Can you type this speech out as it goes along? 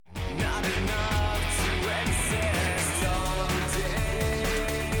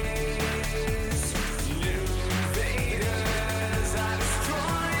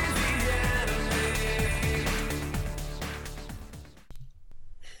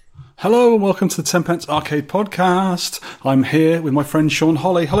Hello and welcome to the 10 Pence Arcade Podcast. I'm here with my friend Sean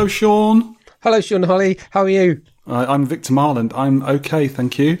Holly. Hello, Sean. Hello, Sean Holly. How are you? I'm Victor Marland. I'm okay,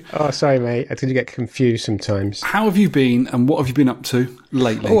 thank you. Oh, sorry, mate. I tend to get confused sometimes. How have you been and what have you been up to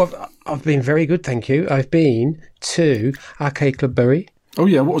lately? Oh, I've been very good, thank you. I've been to Arcade Club Bury. Oh,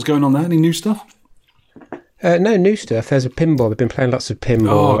 yeah. What was going on there? Any new stuff? No new stuff. There's a pinball. I've been playing lots of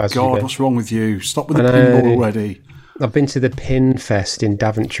pinball. Oh, God, what's wrong with you? Stop with the pinball already. I've been to the Pin Fest in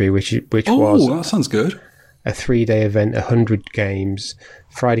Daventry, which was... Oh, that sounds good. A 3-day event, 100 games,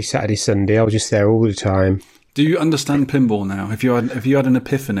 Friday, Saturday, Sunday. I was just there all the time. Do you understand pinball now? Have you had an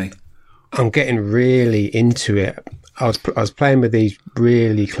epiphany? I'm getting really into it. I was playing with these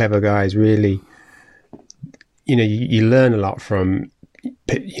really clever guys. Really, you learn a lot from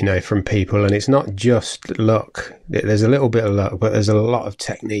people, and it's not just luck. There's a little bit of luck, but there's a lot of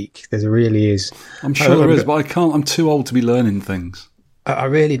technique. There really is. I'm sure there is, but I can't. I'm too old to be learning things. I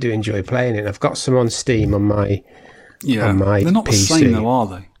really do enjoy playing it. I've got some on Steam on my they're not PC. The same though, are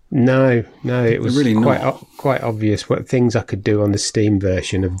they? No, it was really quite obvious what things I could do on the Steam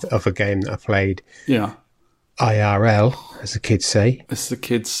version of a game that I played. Yeah, IRL, as the kids say. As the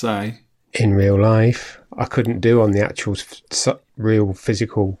kids say, in real life, I couldn't do on the actual real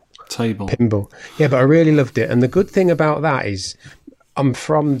physical table pinball. Yeah, but I really loved it. And the good thing about that is,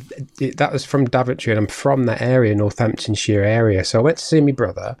 that was from Daventry, and I'm from that area, Northamptonshire area. So I went to see my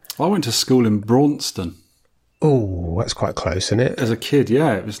brother. I went to school in Braunston. Oh, that's quite close, isn't it? As a kid,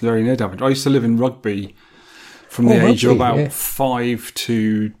 yeah, it was very near Daventry. I used to live in Rugby from the age of about 5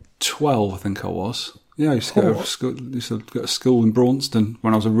 to 12, I think I was. Yeah, I used to go to school in Braunston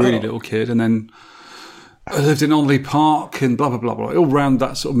when I was a really little kid, and then I lived in Onley Park and blah, blah, blah, blah, all around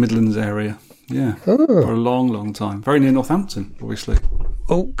that sort of Midlands area. Yeah, for a long, long time. Very near Northampton, obviously.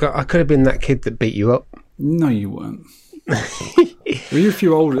 Oh, God, I could have been that kid that beat you up. No, you weren't. Were you a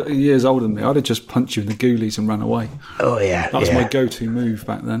few years older than me? I'd have just punched you in the ghoulies and run away. Oh, yeah. That was my go-to move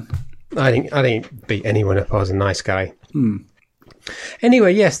back then. I didn't beat anyone up. I was a nice guy.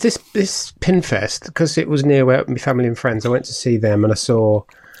 Anyway, yes, this Pinfest, because it was near where my family and friends, I went to see them, and I saw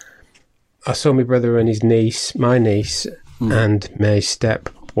my brother and his niece, my niece, and my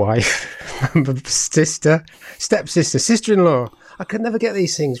stepwife, stepsister, sister-in-law. I could never get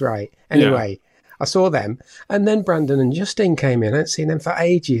these things right. Anyway, I saw them, and then Brandon and Justine came in. I hadn't seen them for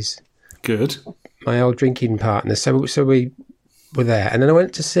ages. Good. My old drinking partner. So we were there, and then I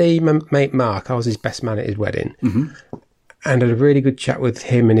went to see my mate Mark. I was his best man at his wedding. And had a really good chat with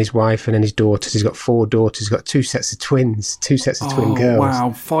him and his wife and then his daughters. He's got 4 daughters. He's got 2 sets of twins, 2 sets of twin girls.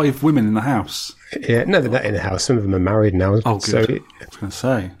 Wow, 5 women in the house. Yeah, no, they're not in the house. Some of them are married now. Oh, good. So, I was going to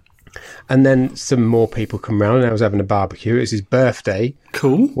say. And then some more people come round, and I was having a barbecue. It was his birthday.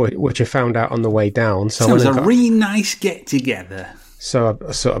 Cool. Which I found out on the way down. So it was a really nice get-together. So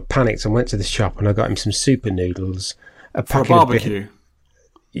I sort of panicked and went to the shop, and I got him some super noodles. For a barbecue?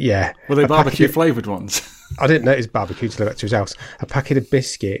 Yeah. Were they barbecue-flavoured ones? I didn't notice barbecue till I got to his house. A packet of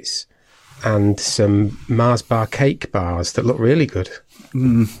biscuits and some Mars bar cake bars that look really good.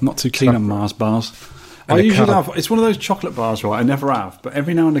 Not too keen on Mars bars. I usually have, it's one of those chocolate bars, right? I never have, but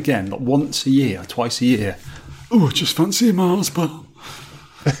every now and again, like once a year, twice a year, I just fancy a Mars bar.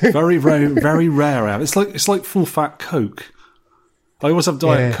 Very rare I have. It's like full fat Coke. I always have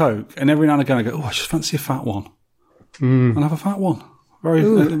Diet Coke, and every now and again I go, I just fancy a fat one. And I have a fat one.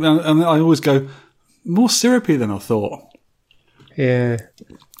 And I always go, more syrupy than I thought. Yeah.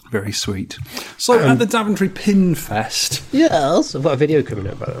 Very sweet. So at the Daventry Pin Fest. Yes. I've got a video coming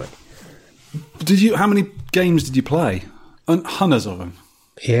up, by the way. How many games did you play? And hunters of them.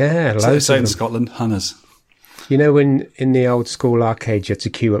 Yeah, loads of them. Say in Scotland, hunters. You know, when in the old school arcade you had to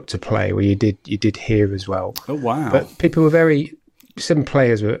queue up to play, well, you did here as well. Oh, wow. But some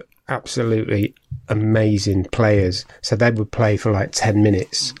players were absolutely amazing players. So they would play for like 10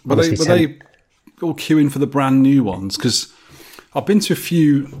 minutes. Were they all queuing for the brand new ones? Because I've been to a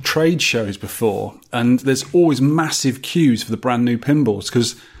few trade shows before, and there's always massive queues for the brand new pinballs,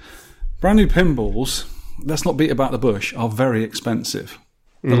 because brand new pinballs, let's not beat about the bush, are very expensive.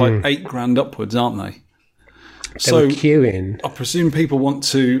 They're like $8,000 upwards, aren't they? They were queuing. I presume people want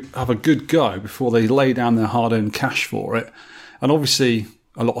to have a good go before they lay down their hard-earned cash for it. And obviously,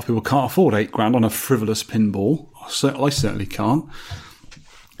 a lot of people can't afford $8,000 on a frivolous pinball. I certainly can't.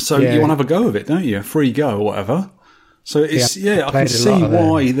 So you want to have a go of it, don't you? A free go or whatever. So it's I can see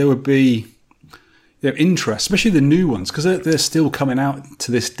why there would be interest, especially the new ones, because they're still coming out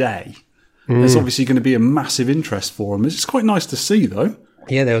to this day. There's obviously going to be a massive interest for them. It's quite nice to see, though.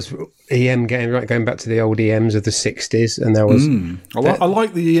 Yeah, there was EM going back to the old EMs of the 60s, and there was... I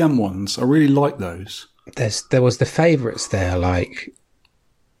like the EM ones. I really like those. There was the favourites there, like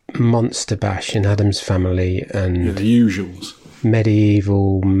Monster Bash and Adam's Family and the usuals.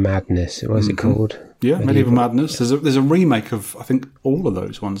 Medieval Madness. What was it called? Yeah, Medieval Madness. There's a remake of, I think, all of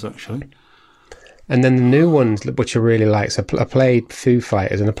those ones, actually. And then the new ones, which I really like. So I played Foo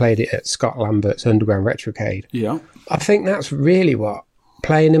Fighters and I played it at Scott Lambert's Underground Retrocade. Yeah. I think that's really what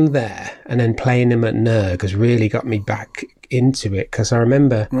playing them there and then playing them at Nurg has really got me back into it. Because I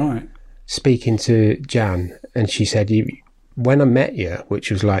remember speaking to Jan and she said, when I met you,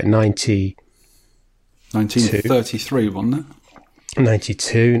 which was like 1933, wasn't it?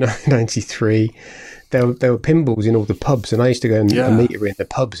 92, 93. There were pinballs in all the pubs, and I used to go and meet her in the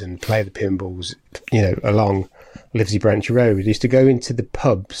pubs and play the pinballs, along Livesey Branch Road. I used to go into the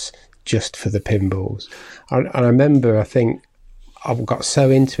pubs just for the pinballs. And I remember, I think, I got so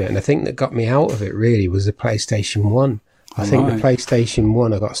into it, and the thing that got me out of it really was the PlayStation 1. I think the PlayStation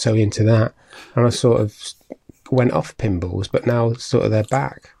 1, I got so into that, and I sort of went off pinballs, but now sort of they're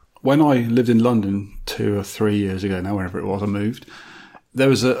back. When I lived in London 2 or 3 years ago now, wherever it was I moved, there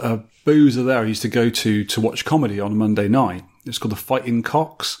was a boozer there I used to go to watch comedy on a Monday night. It's called the Fighting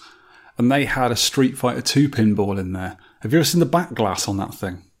Cocks, and they had a Street Fighter 2 pinball in there. Have you ever seen the back glass on that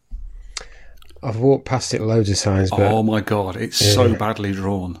thing? I've walked past it loads of times. But oh my God, it's so badly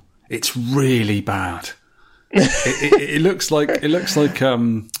drawn. It's really bad. It looks like a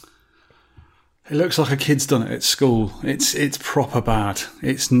kid's done it at school. It's proper bad.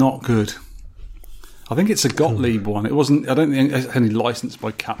 It's not good. I think it's a Gottlieb one. It wasn't. I don't think it's any licensed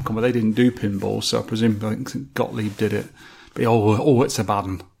by Capcom, but they didn't do pinball, so I presume I think Gottlieb did it. But it's a bad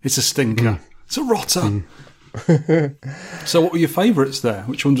one. It's a stinker. It's a rotter. So, what were your favourites there?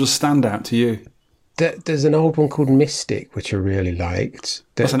 Which ones just stand out to you? There's an old one called Mystic, which I really liked.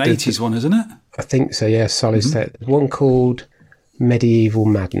 That's an 80s one, isn't it? I think so. Yeah, solid state. There's one called Medieval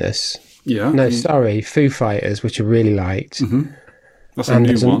Madness. Yeah. No, sorry, Foo Fighters, which I really liked. That's a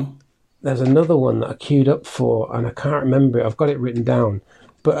new one. There's another one that I queued up for, and I can't remember it. I've got it written down.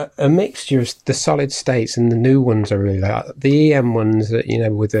 But a mixture of the solid states and the new ones I really like. The EM ones that,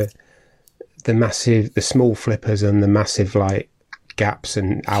 with the massive, the small flippers and the massive, gaps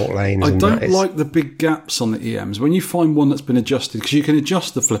and outlanes. I don't like the big gaps on the EMs. When you find one that's been adjusted, because you can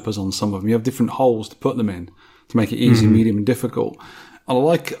adjust the flippers on some of them. You have different holes to put them in to make it easy, medium, and difficult. And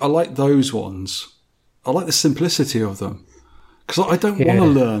I like those ones. I like the simplicity of them. Because I don't want to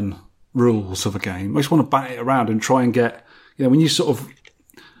learn rules of a game. I just want to bat it around and try and get, when you sort of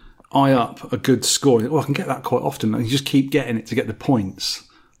eye up a good score, I can get that quite often, and you just keep getting it to get the points.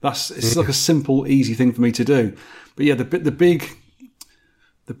 It's like a simple, easy thing for me to do. But yeah, the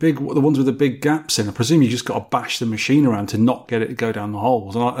ones with the big gaps in, I presume you just got to bash the machine around to not get it to go down the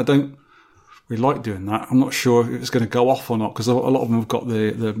holes. And I don't really like doing that. I'm not sure if it's going to go off or not, because a lot of them have got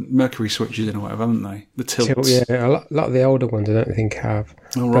the mercury switches in or whatever, haven't they? The tilts. Yeah, a lot of the older ones I don't think have.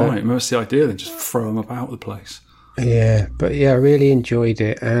 Oh, right. Maybe that's the idea then, just throw them about the place. Yeah, but I really enjoyed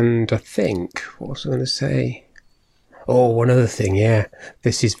it. And I think, what was I going to say? Oh, one other thing,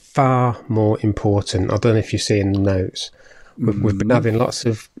 this is far more important. I don't know if you see in the notes. We've been having lots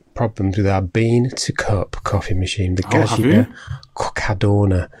of problems with our bean to cup coffee machine, the Gagina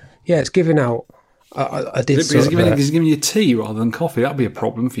Cadorna. Yeah, it's giving out. I did. Is it giving you tea rather than coffee? That'd be a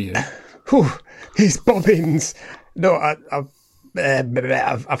problem for you. It's bobbins. No, I've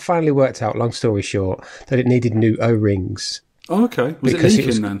finally worked out. Long story short, that it needed new O-rings. Oh, okay. Was it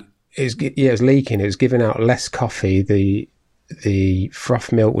leaking then? It was leaking. It was giving out less coffee. The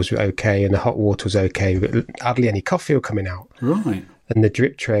froth milk was okay and the hot water was okay, but hardly any coffee was coming out. Right. And the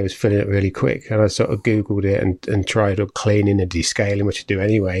drip tray was filling up really quick. And I sort of Googled it and tried cleaning and descaling, which I do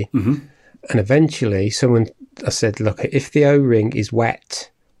anyway. And eventually I said, look, if the O-ring is wet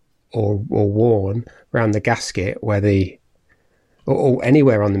or worn around the gasket or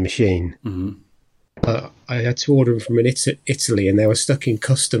anywhere on the machine, I had to order them from Italy, and they were stuck in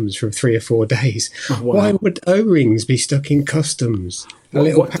customs for 3 or 4 days. Oh, wow. Why would O-rings be stuck in customs?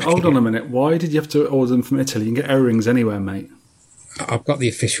 Hold on a minute. Why did you have to order them from Italy? You can get O-rings anywhere, mate. I've got the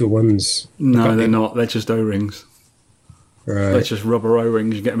official ones. No, they're not. They're just O-rings. Right. They're just rubber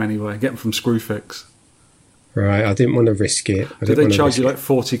O-rings. You get them anywhere. Get them from Screwfix. Right. I didn't want to risk it. Did they charge you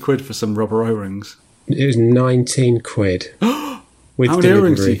 40 quid for some rubber O-rings? It was 19 quid. How many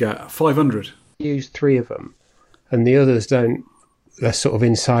O-rings do you get? 500? I used 3 of them, and the others don't. They're sort of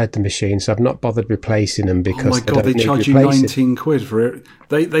inside the machine, so I've not bothered replacing them because. Oh my God! They charge you 19 quid for it.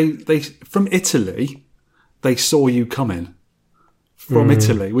 They from Italy. They saw you coming from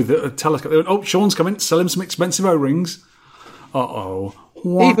Italy with a telescope. They went, "Oh, Sean's coming. Sell him some expensive O-rings."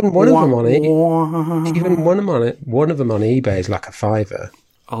 Even one of them on it. Even one of them on eBay is like a £5.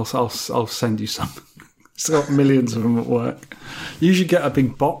 I'll send you some. Still got millions of them at work. You usually get a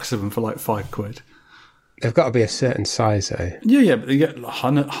big box of them for like £5. They've got to be a certain size, though. Yeah, but you get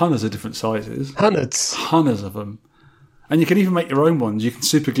hundreds of different sizes. Hundreds of them. And you can even make your own ones. You can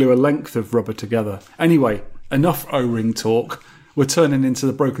super glue a length of rubber together. Anyway, enough O-ring talk. We're turning into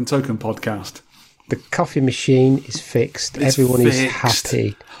the Broken Token podcast. The coffee machine is fixed. Everyone is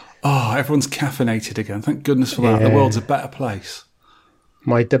happy. Oh, everyone's caffeinated again. Thank goodness for that. The world's a better place.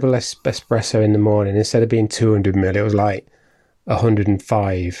 My double espresso in the morning, instead of being 200 ml, it was like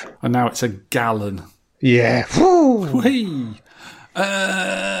 105. And now it's a gallon. Yeah. Whee!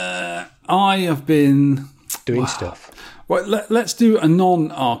 I have been... doing stuff. Well, let's do a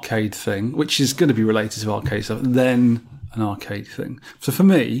non-arcade thing, which is going to be related to arcade stuff, then an arcade thing. So for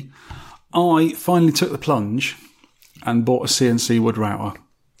me, I finally took the plunge and bought a CNC wood router.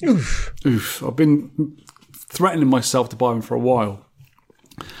 Oof. I've been threatening myself to buy one for a while.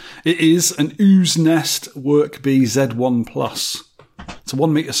 It is an Ooze Nest Workbee Z1 Plus. It's a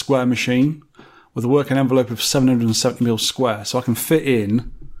 1 metre square machine with a working envelope of 770mm square, so I can fit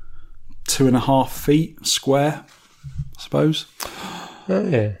in 2.5 feet square, I suppose. Oh,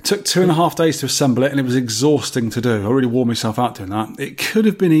 yeah. It took 2.5 days to assemble it, and it was exhausting to do. I really wore myself out doing that. It could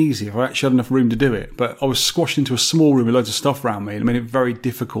have been easy if I actually had enough room to do it, but I was squashed into a small room with loads of stuff around me, and it made it very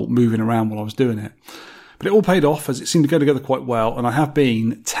difficult moving around while I was doing it. But it all paid off, as it seemed to go together quite well, and I have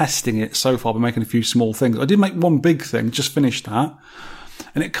been testing it so far by making a few small things. I did make one big thing, just finished that,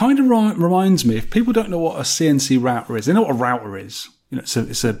 and it kind of reminds me, if people don't know what a CNC router is, they know what a router is. You know,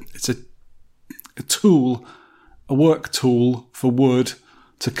 it's a tool, a work tool for wood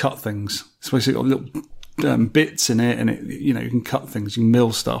to cut things. It's basically got little bits in it, and you can cut things, you can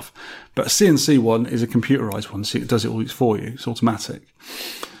mill stuff. But a CNC one is a computerized one, so it does it all for you. It's automatic.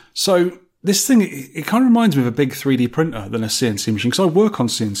 So this thing, it kind of reminds me of a big 3D printer than a CNC machine, because I work on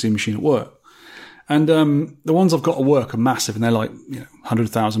CNC machine at work. And the ones I've got at work are massive, and they're like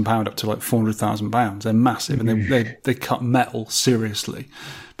 £100,000 up to like £400,000. They're massive, and they cut metal seriously.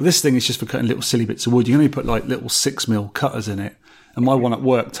 But this thing is just for cutting little silly bits of wood. You can only put like little 6mm cutters in it, and my one at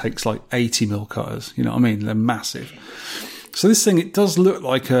work takes like 80mm cutters. You know what I mean? They're massive. So this thing, it does look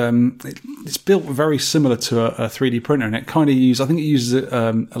like it's built very similar to a 3D printer, and it kind of uses, I think it uses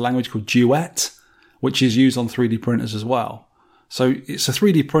a language called Duet, which is used on 3D printers as well. So it's a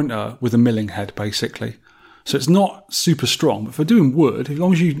 3D printer with a milling head, basically. So it's not super strong, but for doing wood, as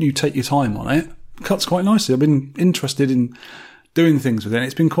long as you take your time on it, it cuts quite nicely. I've been interested in doing things with it, and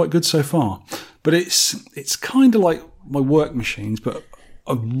it's been quite good so far. But it's kind of like my work machines, but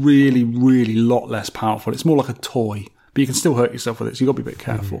a really, really lot less powerful. It's more like a toy, but you can still hurt yourself with it, so you've got to be a bit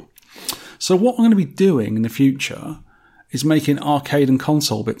careful. So what I'm going to be doing in the future is making arcade and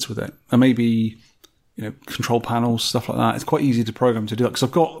console bits with it, and maybe control panels, stuff like that. It's quite easy to program to do that, because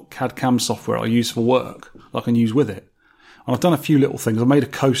I've got CAD-CAM software I use for work that I can use with it. And I've done a few little things. I made a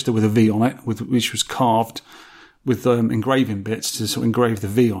coaster with a V on it, which was carved with engraving bits to sort of engrave the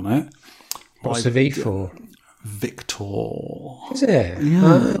V on it. What's the V for? Victor. Is it?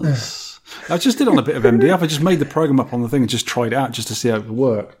 Yes. I just did on a bit of MDF. I just made the program up on the thing and just tried it out just to see how it would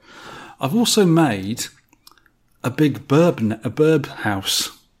work. I've also made a big burb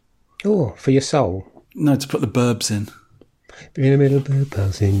house. Oh, for your soul? No, to put the burbs in. In the middle burb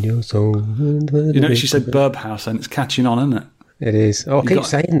house in your soul. She said burb house, and it's catching on, isn't it? It is. Oh, I keep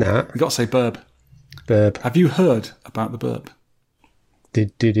saying that. You've got to say burb. Burb. Have you heard about the burb?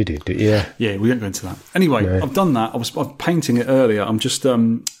 Yeah. Yeah, we won't go into that. Anyway, no. I've done that. I was painting it earlier. I'm just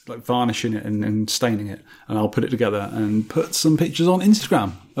like varnishing it and staining it, and I'll put it together and put some pictures on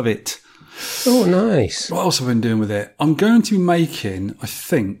Instagram of it. Oh, nice. What else have I been doing with it? I'm going to be making, I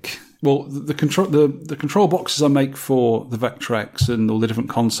think, well, the control boxes I make for the Vectrex and all the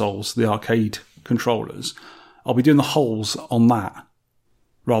different consoles, the arcade controllers, I'll be doing the holes on that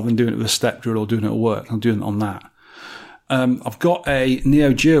rather than doing it with a step drill or doing it at work. I'm doing it on that. I've got a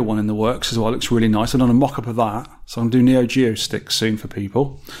Neo Geo one in the works as well. It looks really nice. I've done a mock-up of that. So I'm going to do Neo Geo sticks soon for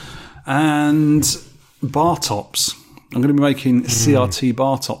people. And bar tops. I'm going to be making CRT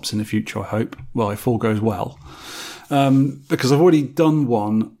bar tops in the future, I hope. Well, if all goes well. Because I've already done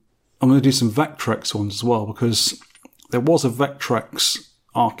one. I'm going to do some Vectrex ones as well, because there was a Vectrex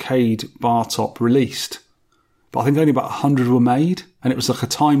arcade bar top released. But I think only about 100 were made. And it was like a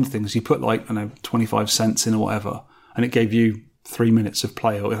timed thing. So you put 25 cents in or whatever. And it gave you 3 minutes of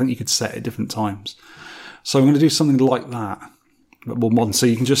play. Or I think you could set it at different times. So I'm going to do something like that. But more modern. So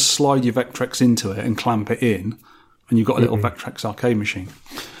you can just slide your Vectrex into it and clamp it in. And you've got a little Vectrex arcade machine.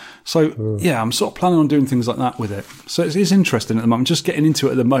 So, yeah, I'm sort of planning on doing things like that with it. So it's interesting at the moment. I'm just getting into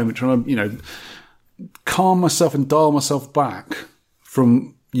it at the moment, trying to, calm myself and dial myself back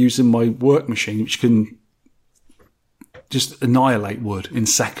from using my work machine, which can just annihilate wood in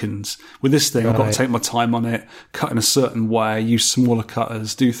seconds. With this thing, I've got to take my time on it, cut in a certain way, use smaller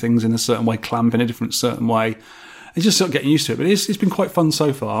cutters, do ththings in a certain way, clamp in a different certain way. It's just sort of getting used to it. But it's been quite fun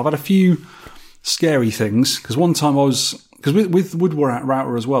so far. I've had a few scary things, because one time because with wood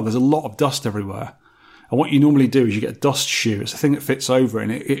router as well, there's a lot of dust everywhere. And what you normally do is you get a dust shoe. It's a thing that fits over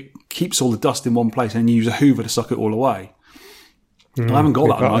and it keeps all the dust in one place, and you use a hoover to suck it all away. I haven't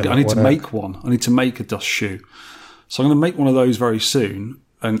got that. I need to make one. I need to make a dust shoe. So I'm going to make one of those very soon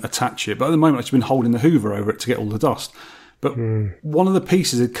and attach it. But at the moment, I've just been holding the hoover over it to get all the dust. But one of the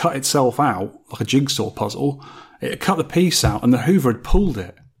pieces had cut itself out, like a jigsaw puzzle. It had cut the piece out, and the hoover had pulled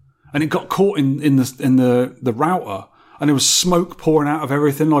it. And it got caught in the router. And there was smoke pouring out of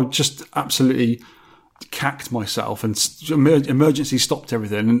everything. I just absolutely cacked myself and emergency stopped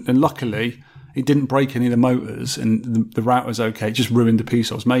everything. And luckily, it didn't break any of the motors, and the router's okay. It just ruined the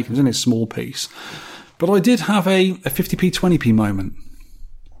piece I was making. It was only a small piece. But I did have a 50p, 20p moment.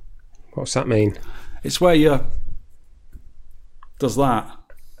 What's that mean? It's where you does that.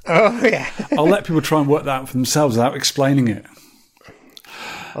 Oh, yeah. I'll let people try and work that out for themselves without explaining it.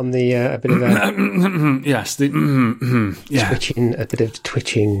 On the a bit of a yes, yeah, twitching, a bit of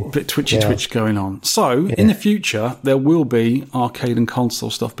twitching, a bit twitch going on. So in the future, there will be arcade and console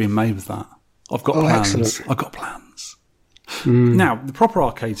stuff being made with that. I've got plans. Excellent. I've got plans. Now, the proper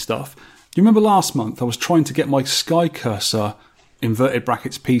arcade stuff. Do you remember last month I was trying to get my Sky Cursor inverted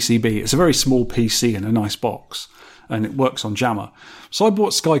brackets PCB? It's a very small PC in a nice box, and it works on Jammer. So I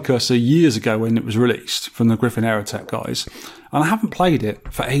bought Sky Cursor years ago when it was released from the Griffin Aerotech guys, and I haven't played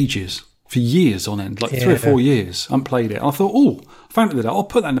it for ages, for years on end, like 3 or 4 years. I haven't played it. And I thought, I found it today. I'll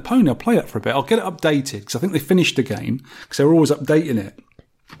put that in the pony. I'll play that for a bit. I'll get it updated, because I think they finished the game, because they were always updating it.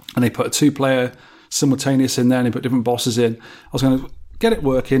 And they put a 2-player simultaneous in there, and they put different bosses in. I was going to get it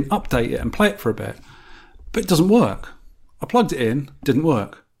working, update it, and play it for a bit. But it doesn't work. I plugged it in, didn't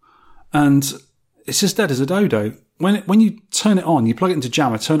work. And it's just dead as a dodo. When you turn it on, you plug it into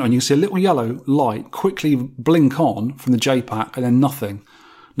Jammer, turn it on, you can see a little yellow light quickly blink on from the JPack, and then nothing.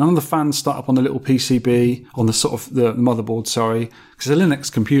 None of the fans start up on the little PCB, on the sort of the motherboard, sorry, because it's a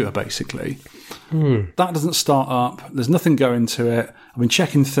Linux computer, basically. That doesn't start up. There's nothing going to it. I've been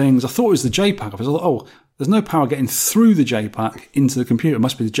checking things. I thought it was the JPack. I thought, there's no power getting through the JPack into the computer. It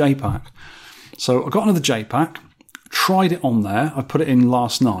must be the JPack. So I got another JPack, tried it on there. I put it in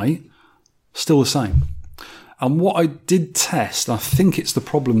last night. Still the same. And what I did test, I think it's the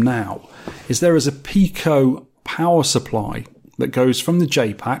problem now, is there is a Pico power supply that goes from the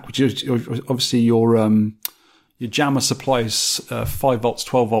JPack, which is obviously your Jammer supplies 5 volts,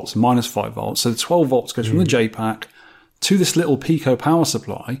 12 volts, and minus 5 volts. So the 12 volts goes from the JPack to this little Pico power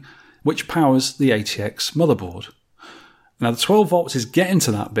supply, which powers the ATX motherboard. Now the 12 volts is getting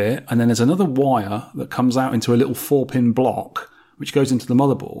to that bit, and then there's another wire that comes out into a little 4-pin block, which goes into the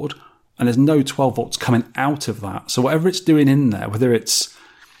motherboard, and there's no 12 volts coming out of that. So whatever it's doing in there, whether it's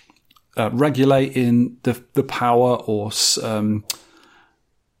regulating the power or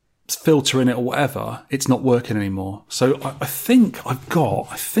filtering it or whatever, it's not working anymore. So I think I've got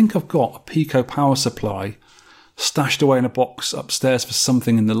a Pico power supply stashed away in a box upstairs for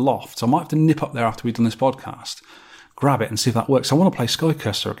something in the loft. So I might have to nip up there after we've done this podcast, grab it and see if that works. I want to play Sky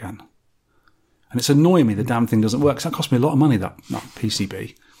Cursor again. And it's annoying me the damn thing doesn't work, because that cost me a lot of money, that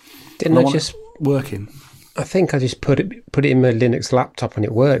PCB. Didn't I just working? I think I just put it in my Linux laptop and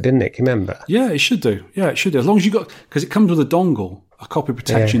it worked, didn't it? Can you remember? Yeah, it should do. As long as you got, because it comes with a dongle, a copy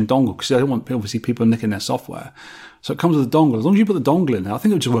protection dongle, because I don't want obviously people nicking their software. So it comes with a dongle. As long as you put the dongle in there, I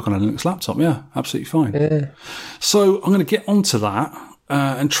think it would just work on a Linux laptop. Yeah, absolutely fine. Yeah. So I'm going to get onto that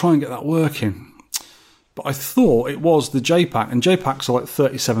and try and get that working. But I thought it was the JPack, and JPacks are like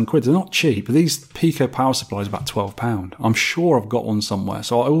 37 quid. They're not cheap. These Pico power supplies are about £12. I'm sure I've got one somewhere,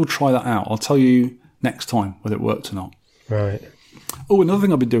 so I will try that out. I'll tell you next time whether it worked or not. Right. Oh, another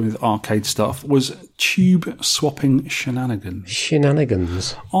thing I've been doing with arcade stuff was tube swapping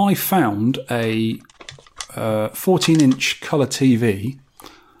shenanigans. I found a 14-inch colour TV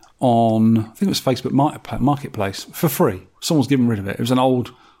on, I think it was Facebook Marketplace, for free. Someone's getting rid of it. It was an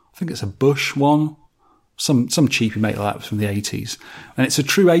old, I think it's a Bush one. Some cheapy mate like that was from the 80s. And it's a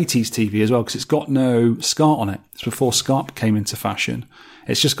true 80s TV as well, because it's got no SCART on it. It's before SCART came into fashion.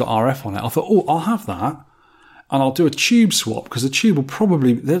 It's just got RF on it. I thought, I'll have that, and I'll do a tube swap, because the tube will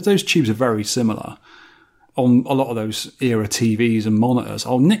probably, those tubes are very similar on a lot of those era TVs and monitors.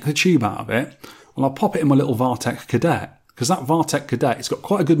 I'll nick the tube out of it, and I'll pop it in my little Vartec Cadet, because that Vartec Cadet, it's got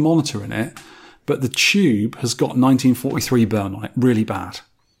quite a good monitor in it, but the tube has got 1943 burn on it, really bad.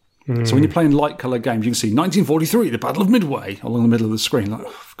 So when you're playing light colour games, you can see 1943, the Battle of Midway, along the middle of the screen. Like, oh,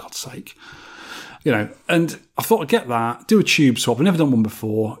 for God's sake. And I thought I'd get that, do a tube swap. I've never done one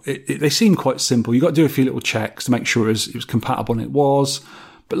before. They seem quite simple. You've got to do a few little checks to make sure it was compatible, and it was.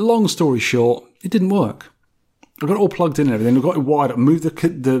 But long story short, it didn't work. I got it all plugged in and everything. I got it wired up, moved the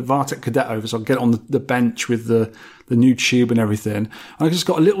Vartec Cadet over so I could get it on the bench with the new tube and everything. And I just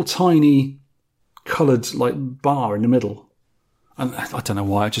got a little tiny coloured bar in the middle. And I don't know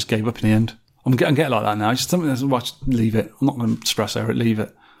why, I just gave up in the end. I'm getting like that now. It's just something that's just leave it. I'm not going to stress over it, leave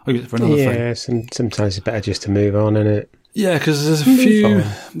it. I'll use it for another thing. Yeah, sometimes it's better just to move on, isn't it? Yeah, because there's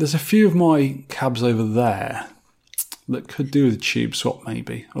a few of my cabs over there that could do with a tube swap,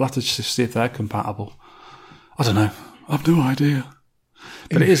 maybe. I'll have to just see if they're compatible. I don't know. I have no idea.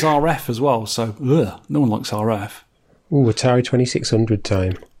 But it is RF as well, so no one likes RF. Ooh, Atari 2600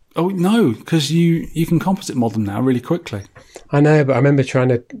 time. Oh, no, because you can composite mod them now really quickly. I know, but I remember trying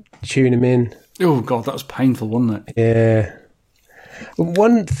to tune them in. Oh, God, that was painful, wasn't it? Yeah.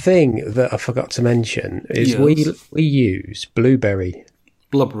 One thing that I forgot to mention is we use Blubberry,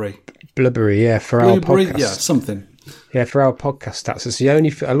 yeah, for our podcast. Yeah, something. Yeah, for our podcast stats. That's the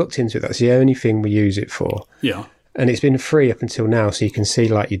only. I looked into it. That's the only thing we use it for. Yeah. And it's been free up until now, so you can see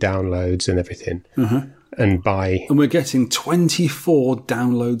your downloads and everything. And And we're getting 24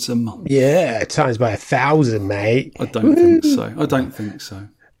 downloads a month. Yeah, times by 1,000, mate. I don't think so.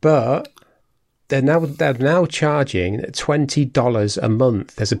 But they're now charging $20 a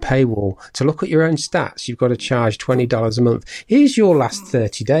month. There's a paywall. To look at your own stats, you've got to charge $20 a month. Here's your last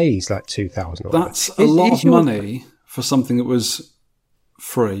 30 days, like 2,000. That's a lot of money for something that was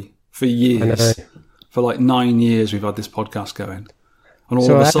free for years. For 9 years we've had this podcast going. And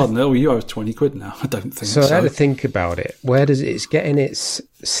all of a sudden, you owe 20 quid now. I don't think so. So I had to think about it. Where does it's getting its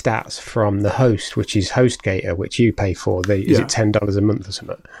stats from? The host, which is HostGator, which you pay for. Is it $10 a month or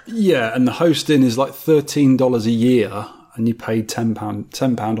something? Yeah, and the hosting is like $13 a year, and you pay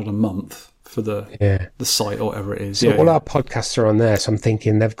 £10 on a month for the site or whatever it is. So all our podcasts are on there. So I'm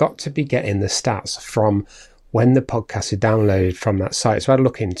thinking they've got to be getting the stats from when the podcast is downloaded from that site. So I had a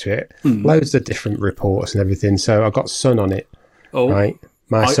look into it. Loads of different reports and everything. So I got Sun on it. Oh, right.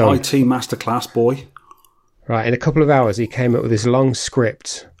 My son. IT masterclass boy. Right, in a couple of hours, he came up with this long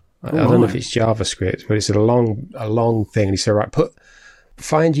script. I don't know if it's JavaScript, but it's a long thing. And he said, right,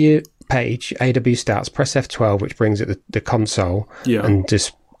 find your page, AW Stats, press F12, which brings it the console, and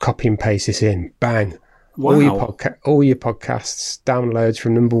just copy and paste this in. Bang. Wow. All your podcasts, downloads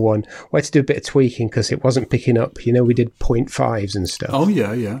from number one. We had to do a bit of tweaking because it wasn't picking up. We did 0.5s and stuff. Oh,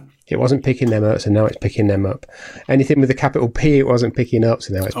 yeah. It wasn't picking them up, so now it's picking them up. Anything with a capital P, it wasn't picking up,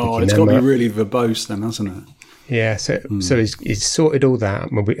 so now it's picking them up. Oh, it's got to be really verbose then, hasn't it? Yeah, so he's sorted all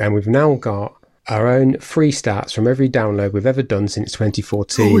that, and we've now got our own free stats from every download we've ever done since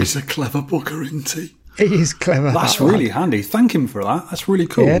 2014. Oh, he's a clever booker, isn't he? He is clever. That's really handy. Thank him for that. That's really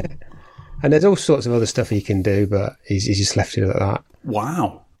cool. Yeah. And there's all sorts of other stuff he can do, but he's just left it at that.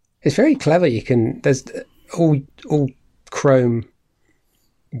 Wow. It's very clever. There's all Chrome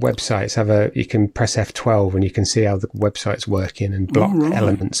websites you can press F12 and you can see how the website's working and block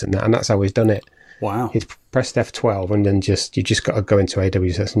elements and that, and that's how he's done it. Wow. He's pressed F12 and then you just got to go into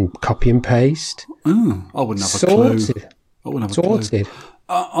AWS and copy and paste. Oh, I wouldn't have a clue. I wouldn't have a clue.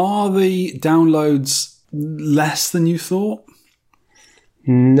 Are the downloads less than you thought?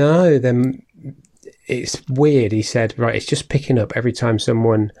 No, it's weird. He said, right, it's just picking up every time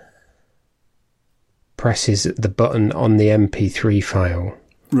someone presses the button on the MP3 file.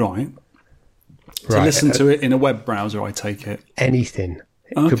 Right. To listen to it in a web browser, I take it. Anything.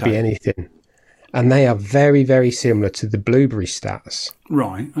 It could be anything. And they are very, very similar to the Blueberry stats.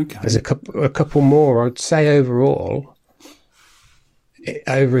 Right, okay. There's a couple more. I'd say overall,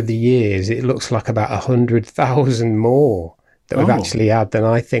 over the years, it looks like about 100,000 more that we've actually had than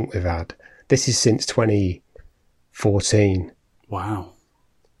I think we've had. This is since 2014. Wow.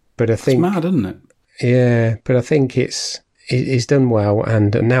 But I think... It's mad, isn't it? Yeah, but I think it's done well,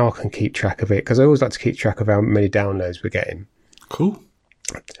 and now I can keep track of it, because I always like to keep track of how many downloads we're getting. Cool.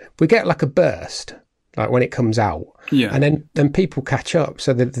 We get like a burst, like when it comes out, and then people catch up.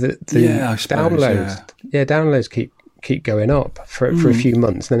 So the downloads keep going up for a few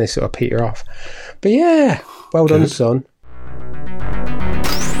months, and then they sort of peter off. But yeah, well done, son.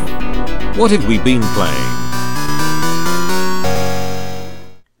 What have we been playing?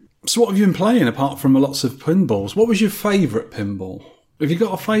 So what have you been playing apart from lots of pinballs? What was your favourite pinball? Have you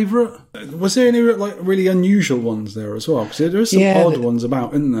got a favourite? Was there any really unusual ones there as well? Because there are some odd ones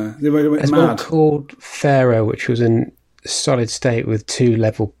about, isn't there? They went There's mad. one called Pharaoh, which was in solid state with two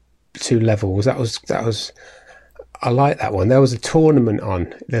levels. That was. I like that one. There was a tournament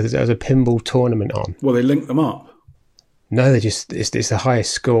on. There was a pinball tournament on. Well, they linked them up. No, it's the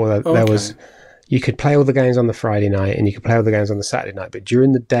highest score. There was. you could play all the games on the Friday night and you could play all the games on the Saturday night, but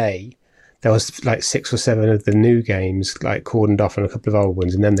during the day, there was like 6 or 7 of the new games like cordoned off and a couple of old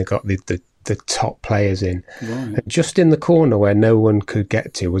ones, and then they got the top players in. Right. And just in the corner where no one could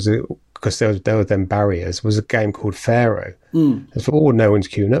get to because there were them barriers, was a game called Pharaoh. I thought, oh, no one's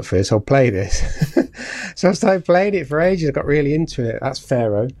queuing up for this, I'll play this. So I started playing it for ages. I got really into it. That's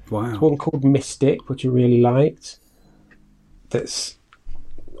Pharaoh. Wow. There's one called Mystic, which I really liked.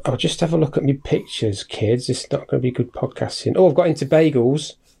 I'll just have a look at my pictures, kids. It's not going to be good podcasting. Oh, I've got into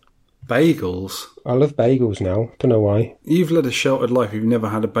bagels. Bagels? I love bagels now. Don't know why. You've led a sheltered life. You've never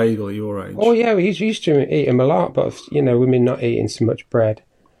had a bagel at your age. Oh, yeah, we used to eat them a lot, but, women not eating so much bread.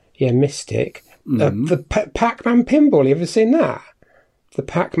 Yeah, Mystic. The Pac-Man pinball, you ever seen that? The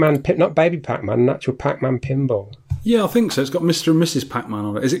Pac-Man, not Baby Pac-Man, an actual Pac-Man pinball. Yeah, I think so. It's got Mr. and Mrs. Pac-Man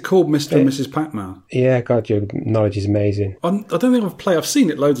on it. Is it called Mr. and Mrs. Pac-Man? Yeah, God, your knowledge is amazing. I don't think I've played. I've seen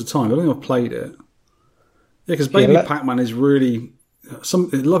it loads of times. I don't think I've played it. Yeah, because Baby Pac-Man is really... Some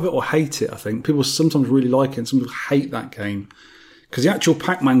love it or hate it, I think. People sometimes really like it and some people hate that game. Because the actual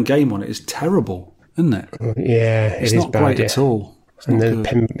Pac-Man game on it is terrible, isn't it? Yeah, it's not great at all. And the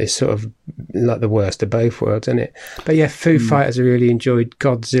pin is sort of like the worst of both worlds, isn't it? But yeah, Foo Fighters I really enjoyed.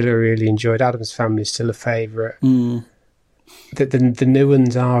 Godzilla I really enjoyed. Addams Family is still a favourite. The new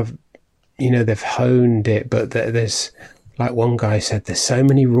ones are, they've honed it, but there's, like one guy said, there's so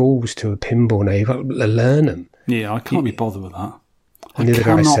many rules to a pinball now. You've got to learn them. Yeah, I can't be bothered with that. And the other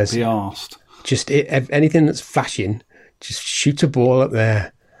guy says, be asked. Just anything that's flashing, just shoot a ball up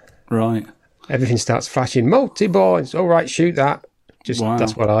there. Right. Everything starts flashing. Multi-balls. All right, shoot that. Wow.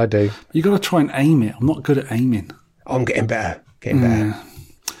 That's what I do. You got to try and aim it. I'm not good at aiming. I'm getting better. Better.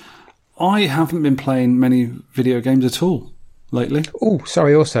 I haven't been playing many video games at all lately. Oh,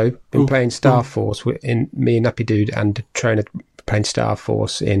 sorry. Also, been playing Star Force in me and Nappy Dude and trainer playing Star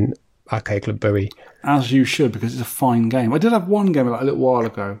Force in Arcade Club Bury. As you should, because it's a fine game. I did have one game like a little while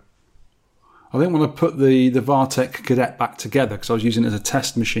ago. I think when I put the Vartec Cadet back together, because I was using it as a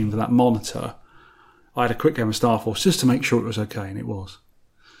test machine for that monitor, I had a quick game of Star Force just to make sure it was okay, and it was.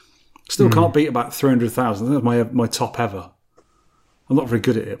 Still can't beat about 300,000. That's my top ever. I'm not very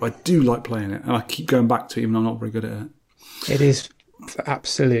good at it, but I do like playing it, and I keep going back to it even though I'm not very good at it. It is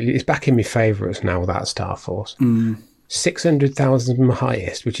absolutely... It's back in my favourites now, that Star Force. 600,000 my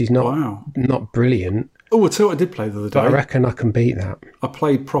highest, which is not brilliant. Oh, I tell you what I did play the other day. But I reckon I can beat that. I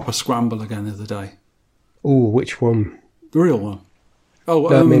played proper Scramble again the other day. Oh, which one? The real one. Oh,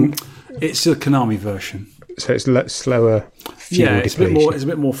 it's the Konami version. So it's slower fuel it's a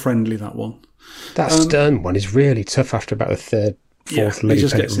bit more friendly, that one. That Stern one is really tough after about the third, fourth loop. It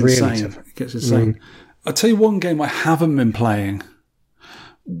just gets insane. Tough. It gets insane. I'll tell you one game I haven't been playing.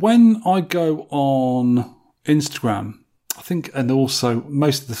 When I go on Instagram, I think, and also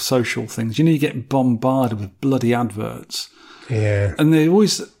most of the social things, you get bombarded with bloody adverts. Yeah. And they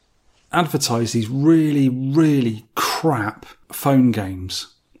always advertise these really, really crap phone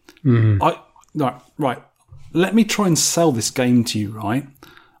games. Right. Let me try and sell this game to you, right?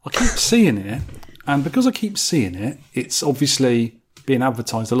 I keep seeing it, and because I keep seeing it, it's obviously being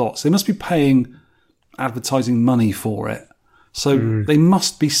advertised a lot. So they must be paying advertising money for it. So they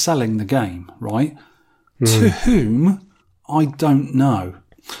must be selling the game, right? To whom, I don't know.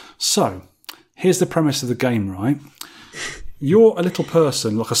 So, here's the premise of the game, right? You're a little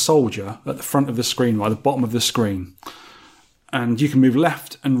person, like a soldier, at the front of the screen, right, at the bottom of the screen. And you can move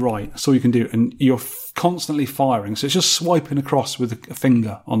left and right. That's all you can do. And you're constantly firing. So it's just swiping across with a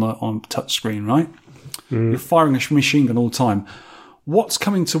finger on a touch screen, right? You're firing a machine gun all the time. What's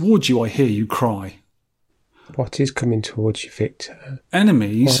coming towards you, I hear you cry. What is coming towards you, Victor?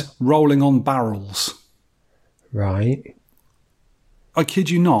 Enemies rolling on barrels. Right. I kid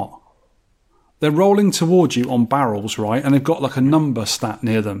you not. They're rolling towards you on barrels, right? And they've got like a number stat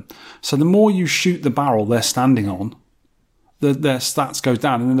near them. So the more you shoot the barrel they're standing on, their stats go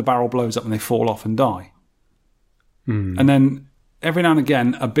down, and then the barrel blows up and they fall off and die. And then every now and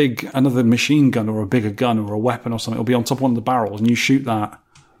again, another machine gun or a bigger gun or a weapon or something will be on top of one of the barrels, and you shoot that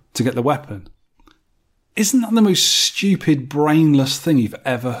to get the weapon. Isn't that the most stupid, brainless thing you've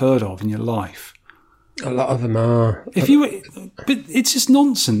ever heard of in your life? A lot of them are. But it's just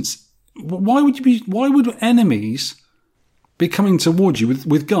nonsense. Why would enemies be coming towards you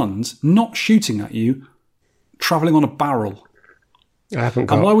with guns, not shooting at you, travelling on a barrel? I haven't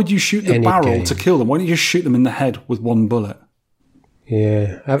got. And why would you shoot the barrel game to kill them? Why don't you just shoot them in the head with one bullet?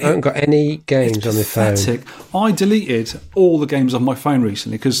 Yeah, I haven't got any games on the phone. I deleted all the games on my phone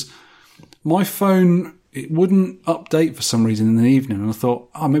recently because my phone, it wouldn't update for some reason in the evening, and I thought,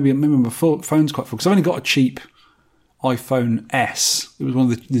 maybe my phone's quite full because I've only got a cheap iPhone S. It was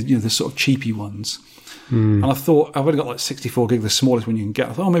one of the sort of cheapy ones. And I thought, I've only got like 64 gig, the smallest one you can get.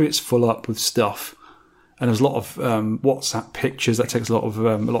 I thought, maybe it's full up with stuff. And there's a lot of WhatsApp pictures. That takes a lot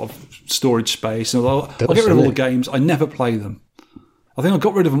of storage space. And I'll get rid of all the games. I never play them. I think I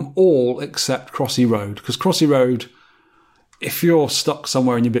got rid of them all except Crossy Road. Because Crossy Road, if you're stuck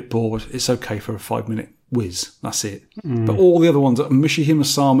somewhere and you're a bit bored, it's okay for a 5-minute whiz. That's it. But all the other ones, Mishihima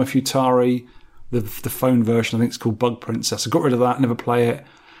Sama, Futari, the phone version, I think it's called Bug Princess. I got rid of that, never play it.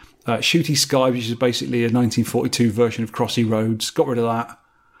 Shooty Sky, which is basically a 1942 version of Crossy Roads, got rid of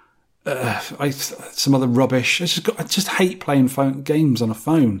that. Some other rubbish. I just hate playing games on a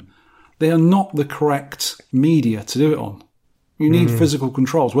phone. They are not the correct media to do it on. You need physical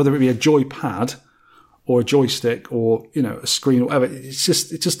controls, whether it be a joypad or a joystick or a screen or whatever. It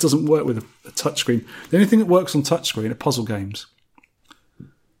just doesn't work with a touchscreen. The only thing that works on touchscreen are puzzle games.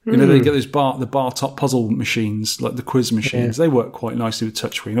 They get those the bar top puzzle machines, like the quiz machines. They work quite nicely with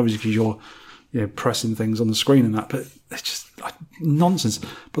touchscreen, obviously because you're pressing things on the screen and that. But it's just nonsense.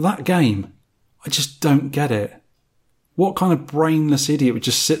 But that game, I just don't get it. What kind of brainless idiot would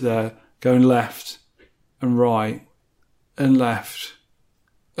just sit there going left and right and left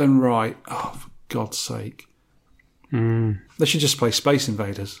and right? Oh, for God's sake! They should just play Space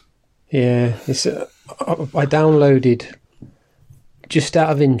Invaders. Yeah, I downloaded. Just out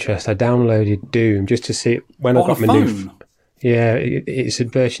of interest, I downloaded Doom just to see it when I got my new. Yeah, it's a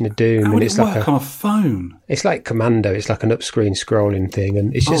version of Doom, How would it work on a phone? It's like Commando. It's like an up-screen scrolling thing,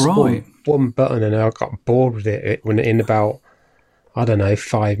 and it's just one button, and I got bored with it when in about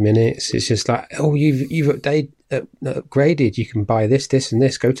 5 minutes. It's just like, you've upgraded. You can buy this, and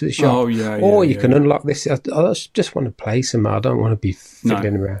this. Go to the shop. Or you can unlock this. I just want to play some. I don't want to be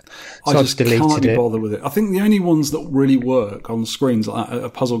fiddling around. So I just can't be bothered with it. I think the only ones that really work on screens like that are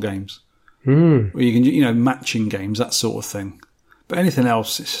puzzle games. Where you can, matching games, that sort of thing. But anything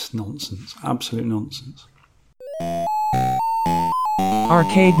else, it's just nonsense. Absolute nonsense.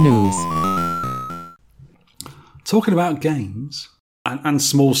 Arcade news. Talking about games and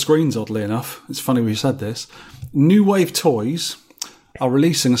small screens, oddly enough, it's funny we said this. New Wave Toys are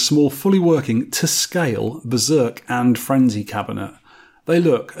releasing a small, fully working, to scale Berserk and Frenzy cabinet. They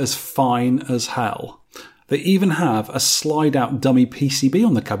look as fine as hell. They even have a slide-out dummy PCB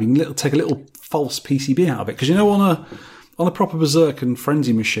on the cab. You can take a little false PCB out of it. Because on a proper Berserk and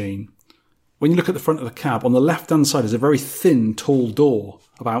Frenzy machine, when you look at the front of the cab, on the left-hand side is a very thin, tall door,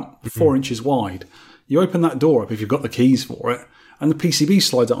 about 4 inches wide. You open that door up if you've got the keys for it, and the PCB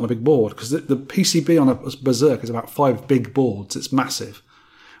slides out on a big board. Because the PCB on a Berserk is about 5 big boards. It's massive.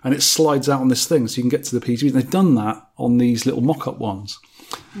 And it slides out on this thing so you can get to the PCB. And they've done that on these little mock-up ones.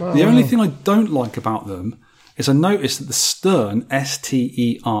 Wow. The only thing I don't like about them is I noticed that the Stern,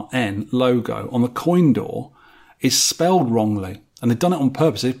 S-T-E-R-N, logo on the coin door is spelled wrongly. And they've done it on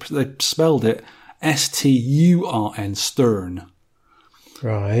purpose. They've spelled it S-T-U-R-N, Stern.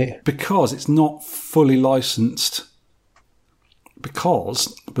 Right. Because it's not fully licensed.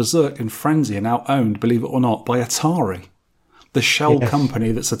 Because Berserk and Frenzy are now owned, believe it or not, by Atari. The shell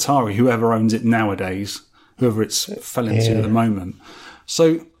company that's Atari, whoever owns it nowadays, whoever it's fell into at the moment.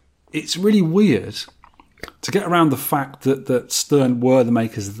 So it's really weird to get around the fact that Stern were the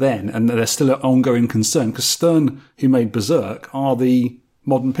makers then, and that they're still an ongoing concern, because Stern, who made Berserk, are the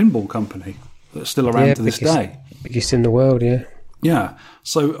modern pinball company that's still around to this day. Biggest in the world, yeah. Yeah.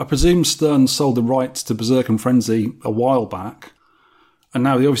 So I presume Stern sold the rights to Berserk and Frenzy a while back, and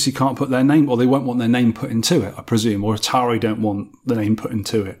now they obviously can't put their name, or they won't want their name put into it, I presume, or Atari don't want the name put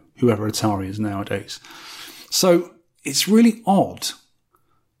into it, whoever Atari is nowadays. So it's really odd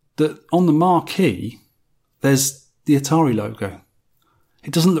that on the marquee, there's the Atari logo.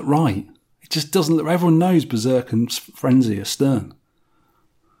 It doesn't look right. It just doesn't look. Everyone knows Berserk and Frenzy are Stern.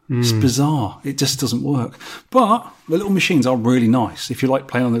 It's bizarre. It just doesn't work. But the little machines are really nice. If you like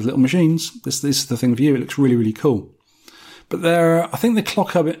playing on those little machines, this is the thing for you. It looks really, really cool. But I think they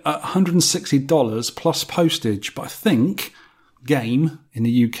clock up at $160 plus postage. But I think Game in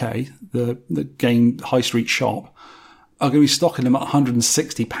the UK, the Game high street shop, are going to be stocking them at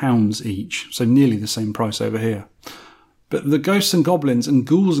 £160 each. So nearly the same price over here. But the Ghosts and Goblins and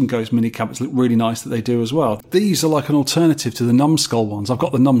Ghouls and Ghosts mini cabinets look really nice that they do as well. These are like an alternative to the Numbskull ones. I've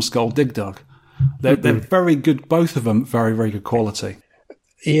got the Numbskull Dig Dug. They're very good, both of them, very, very good quality.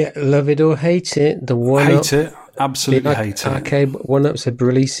 Yeah, love it or hate it. Hate it. Absolutely hate it. Arcade one-ups are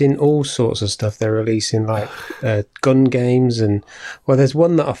releasing all sorts of stuff. They're releasing like gun games and... Well, there's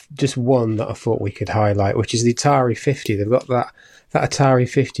one that I thought we could highlight, which is the Atari 50. They've got that Atari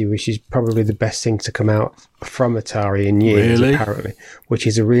 50, which is probably the best thing to come out from Atari in years, apparently. Which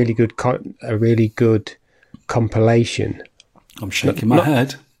is a really good compilation. I'm shaking my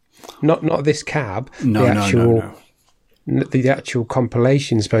head. Not this cab. No. The actual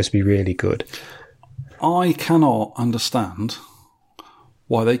compilation is supposed to be really good. I cannot understand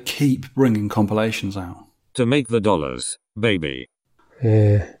why they keep bringing compilations out. To make the dollars, baby.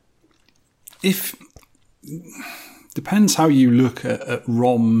 Yeah. Depends how you look at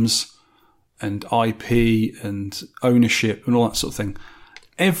ROMs and IP and ownership and all that sort of thing.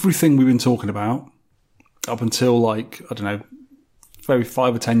 Everything we've been talking about up until, like, I don't know, maybe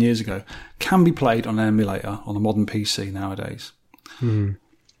 5 or 10 years ago, can be played on an emulator on a modern PC nowadays.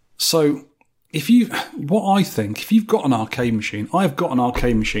 So if you've got an arcade machine, I've got an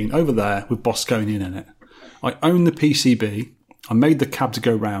arcade machine over there with Bosconian in it. I own the PCB. I made the cab to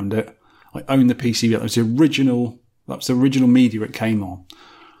go round it. I own the PCB. That was the original media it came on.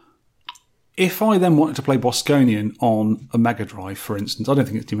 If I then wanted to play Bosconian on a Mega Drive, for instance, I don't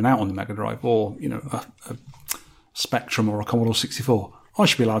think it's even out on the Mega Drive, or a Spectrum or a Commodore 64, I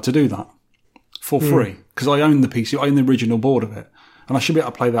should be allowed to do that for free because I own the PC, I own the original board of it, and I should be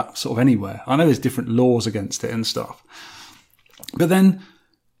able to play that sort of anywhere. I know there's different laws against it and stuff, but then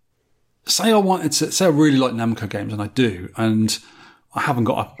say I really like Namco games, and I do, and I haven't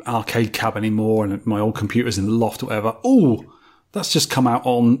got an arcade cab anymore, and my old computer's in the loft or whatever. Oh, that's just come out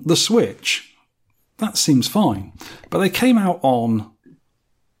on the Switch. That seems fine, but they came out on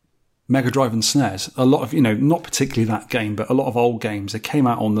Mega Drive and SNES. A lot of, not particularly that game, but a lot of old games, they came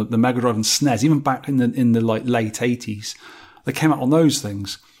out on the Mega Drive and SNES, even back in the like late 80s. They came out on those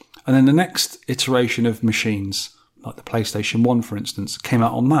things. And then the next iteration of machines, like the PlayStation 1, for instance, came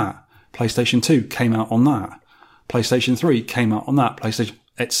out on that. PlayStation 2 came out on that. PlayStation 3 came out on that. PlayStation,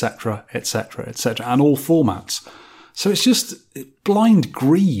 etc., etc., etc., and all formats. So it's just blind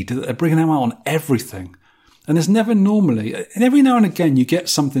greed that they're bringing them out on everything. And there's never normally, and every now and again you get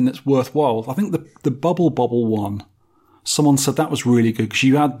something that's worthwhile. I think the Bubble Bobble one, someone said that was really good because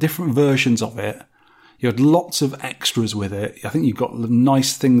you had different versions of it. You had lots of extras with it. I think you got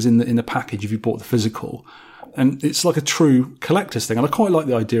nice things in the package if you bought the physical. And it's like a true collector's thing. And I quite like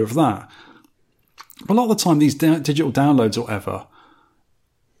the idea of that. But a lot of the time, these digital downloads or whatever,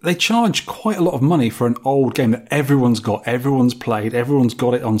 they charge quite a lot of money for an old game that everyone's got, everyone's played, everyone's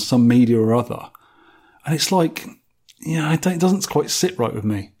got it on some media or other. And it's like, it doesn't quite sit right with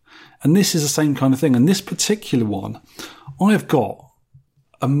me. And this is the same kind of thing. And this particular one, I have got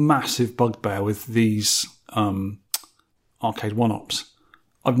a massive bugbear with these arcade one-ups.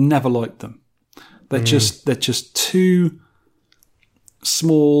 I've never liked them. They're just too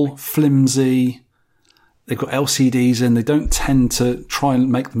small, flimsy. They've got LCDs in. They don't tend to try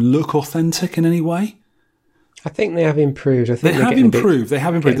and make them look authentic in any way. I think they have improved. They have improved.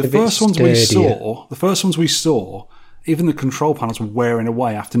 The first ones we saw, even the control panels were wearing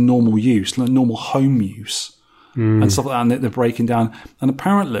away after normal use, like normal home use, and stuff like that. And they're breaking down. And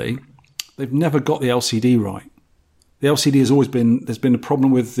apparently, they've never got the LCD right. The LCD has always been. There's been a problem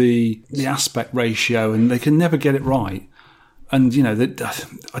with the aspect ratio, and they can never get it right. And I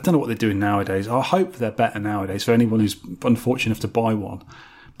don't know what they're doing nowadays. I hope they're better nowadays for anyone who's unfortunate enough to buy one.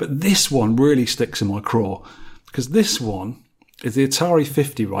 But this one really sticks in my craw. Because this one is the Atari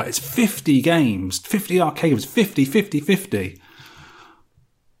 50, right? It's 50 games, 50 arcade games, 50.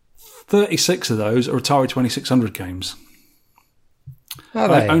 36 of those are Atari 2600 games. Are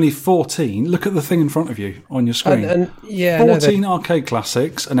they? Only 14. Look at the thing in front of you on your screen. 14 arcade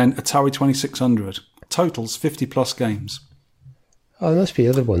classics and then Atari 2600. Totals 50 plus games. Oh, there must be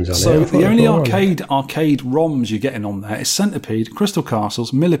other ones on it. So the only arcade ROMs you're getting on there is Centipede, Crystal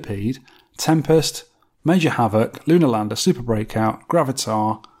Castles, Millipede, Tempest, Major Havoc, Lunar Lander, Super Breakout,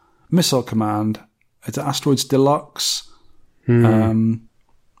 Gravitar, Missile Command, Asteroids Deluxe. What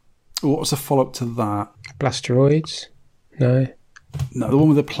was the follow-up to that? Blasteroids? No, the one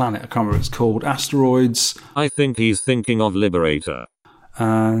with the planet. I can't remember what it's called. Asteroids. I think he's thinking of Liberator.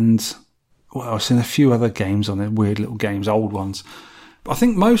 And I've seen a few other games on there, weird little games, old ones. But I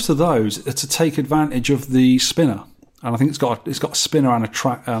think most of those are to take advantage of the spinner. And I think it's got a spinner and a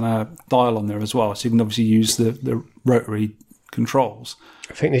track and a dial on there as well, so you can obviously use the rotary controls.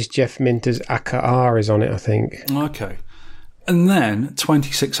 I think this Jeff Minter's Aka R is on it, I think. Okay. And then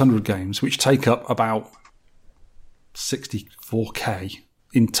 2600 games, which take up about 64k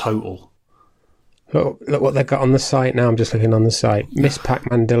in total. Look what they've got on the site now. I'm just looking on the site. Miss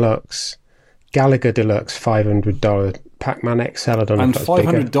Pac-Man Deluxe, Gallagher Deluxe, $500. Pac-Man XL, I don't know if that's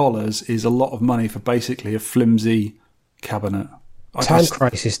bigger. And $500 is a lot of money for basically a flimsy cabinet. Time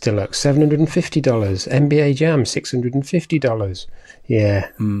Crisis Deluxe, $750. NBA Jam, $650. Yeah,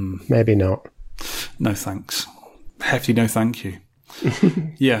 maybe not. No thanks. Hefty no thank you.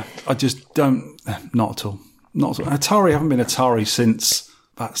 Yeah, I just don't... Not at all. not Atari haven't been Atari since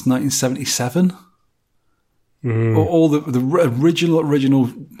that's 1977. All the original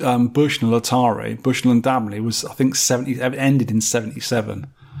Bushnell Atari, Bushnell and Dabney was, I think, ended in 77.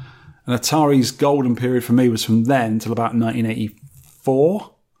 And Atari's golden period for me was from then till about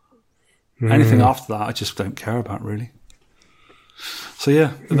 1984. Anything after that, I just don't care about, really. So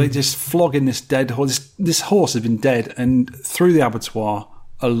yeah, they just flogging this dead horse. This horse has been dead and through the abattoir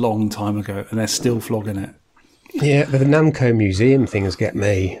a long time ago, and they're still flogging it. Yeah, but the Namco Museum things get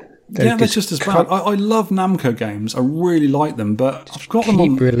me. They're just as bad. I love Namco games. I really like them, but I've got them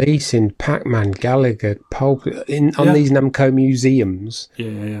on... releasing Pac-Man, Gallagher, Pulp on these Namco Museums.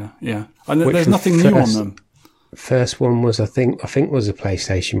 Yeah. And there's nothing new on them. First one was, I think was a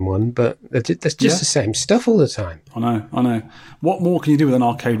PlayStation one, but there's just the same stuff all the time. I know. What more can you do with an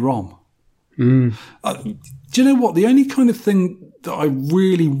arcade ROM? Do you know what? The only kind of thing that I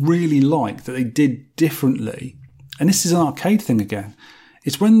really, really like that they did differently, and this is an arcade thing again,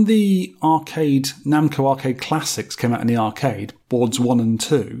 it's when the Namco Arcade Classics came out in the arcade, boards 1 and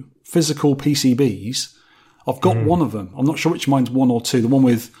 2, physical PCBs. I've got one of them. I'm not sure which mine's 1 or 2. The one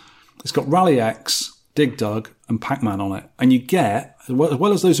with, it's got Rally X, Dig Dug, and Pac-Man on it. And you get, as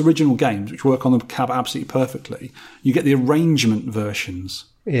well as those original games, which work on the cab absolutely perfectly, you get the arrangement versions.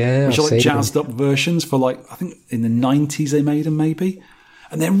 Yeah, which are like jazzed up versions for I think in the 90s they made them maybe.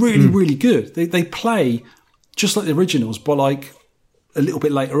 And they're really, really good. They play just like the originals, but a little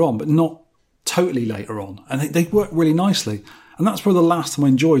bit later on, but not totally later on. And they work really nicely. And that's probably the last time I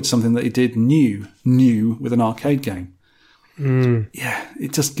enjoyed something that they did new with an arcade game. Yeah,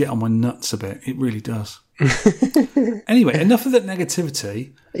 it does get on my nuts a bit. It really does. Anyway, enough of that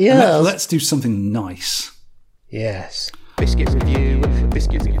negativity. Yeah. Let's do something nice. Yes. Biscuit review.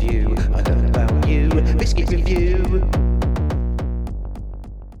 I don't know about you. Biscuit review.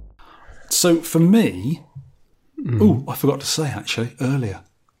 So for me... I forgot to say, actually, earlier.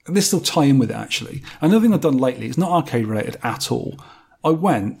 And this will tie in with it, actually. Another thing I've done lately, it's not arcade-related at all. I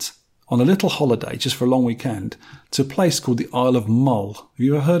went on a little holiday, just for a long weekend, to a place called the Isle of Mull. Have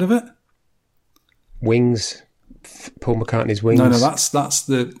you ever heard of it? Wings. Paul McCartney's Wings. No, that's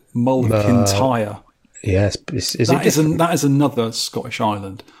the Mull of Kintyre. Yes. That is another Scottish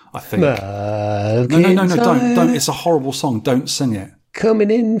island, I think. No, don't. It's a horrible song. Don't sing it.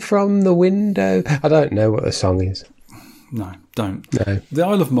 Coming in from the window. I don't know what the song is. No, don't. No. The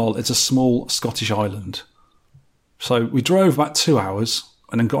Isle of Mull is a small Scottish island. So we drove about 2 hours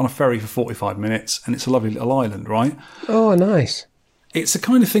and then got on a ferry for 45 minutes, and it's a lovely little island, right? Oh, nice. It's the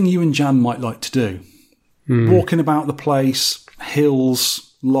kind of thing you and Jan might like to do. Walking about the place,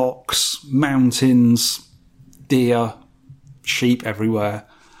 hills, lochs, mountains, deer, sheep everywhere,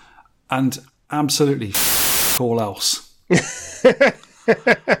 and absolutely all else.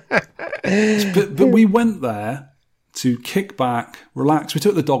 But we went there to kick back, relax. We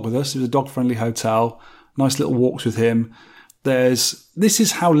took the dog with us. It was a dog-friendly hotel. Nice little walks with him. This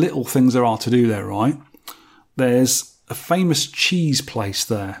is how little things there are to do there, right? There's a famous cheese place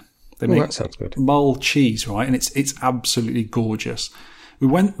there. That sounds good. Mull cheese, right? And it's absolutely gorgeous. We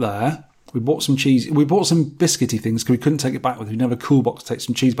went there. We bought some cheese. We bought some biscuity things because we couldn't take it back with us. We didn't have a cool box to take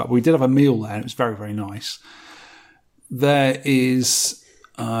some cheese back. But we did have a meal there, and it was very, very nice. There is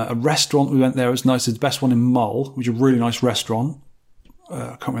a restaurant. We went there. It was nice. It's the best one in Mull, which is a really nice restaurant.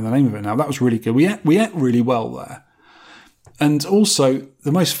 I can't remember the name of it now. That was really good. We ate really well there. And also,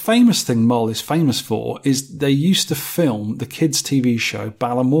 the most famous thing Mull is famous for is they used to film the kids' TV show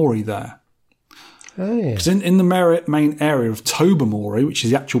Balamory there. Oh, yeah. Because in the main area of Tobermory, which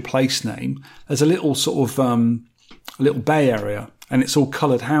is the actual place name, there's a little sort of a little bay area, and it's all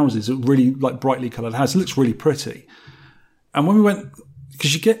coloured houses, really brightly coloured houses. It looks really pretty. And when we went,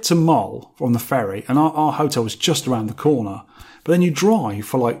 because you get to Mull from the ferry, and our hotel was just around the corner, but then you drive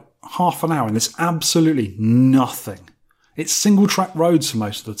for half an hour, and there's absolutely nothing. It's single track roads for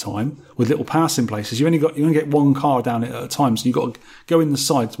most of the time with little passing places. You only get one car down it at a time, so you've got to go in the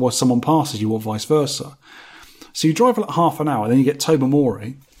side while someone passes you or vice versa. So you drive half an hour, then you get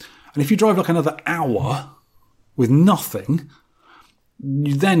Tobermory, and if you drive another hour with nothing,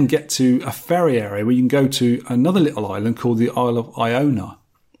 you then get to a ferry area where you can go to another little island called the Isle of Iona.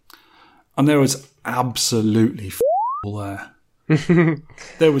 And there was absolutely there.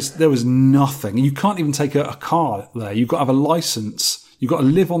 There was nothing. You can't even take a car there. You've got to have a license. You've got to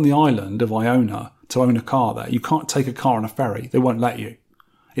live on the island of Iona to own a car there. You can't take a car on a ferry. They won't let you.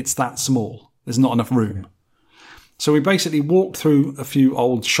 It's that small. There's not enough room. So we basically walked through a few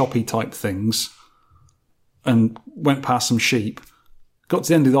old shoppy type things and went past some sheep, got to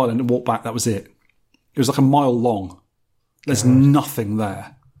the end of the island and walked back. That was it. It was a mile long. There's nothing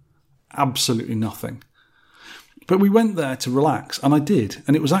there. Absolutely nothing. But we went there to relax, and I did,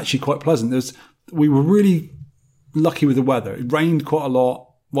 and it was actually quite pleasant. We were really lucky with the weather. It rained quite a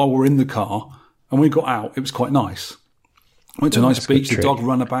lot while we were in the car, and when we got out, it was quite nice. Went to a nice beach, the dog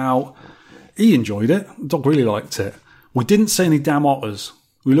ran about. He enjoyed it. The dog really liked it. We didn't see any damn otters.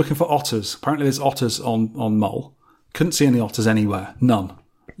 We were looking for otters. Apparently there's otters on Mull. Couldn't see any otters anywhere. None.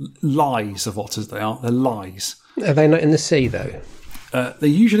 Lies of otters they are. They're lies. Are they not in the sea, though? They're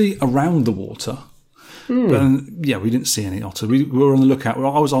usually around the water. But, yeah, we didn't see any otter. We were on the lookout.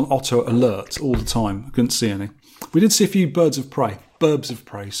 I was on otter alert all the time. Couldn't see any. We did see a few birds of prey. Burbs of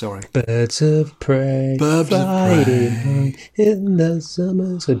prey, sorry. Birds of prey. Burbs of prey. In the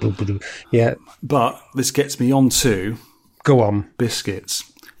summer. Yeah. But this gets me on to... Go on. Biscuits.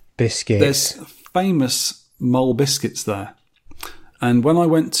 Biscuits. There's famous Mull biscuits there. And when I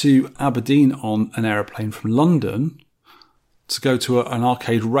went to Aberdeen on an aeroplane from London to go to an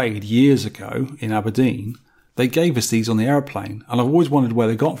arcade raid years ago in Aberdeen, they gave us these on the aeroplane. And I've always wondered where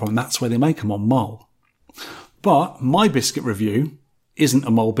they got from. And that's where they make them, on Mull. But my biscuit review isn't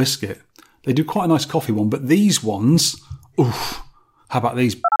a Mull biscuit. They do quite a nice coffee one, but these ones, oof, how about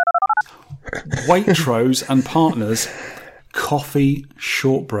these? Waitrose and Partners coffee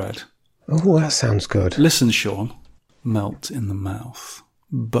shortbread. Oh, that sounds good. Listen, Sean. Melt in the mouth.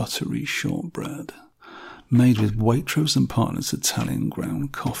 Buttery shortbread. Made with Waitrose and Partners Italian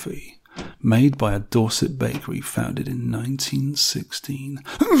ground coffee. Made by a Dorset bakery founded in 1916.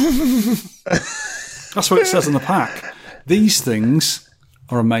 That's what it says on the pack. These things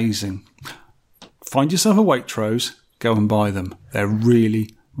are amazing. Find yourself a Waitrose, go and buy them. They're really,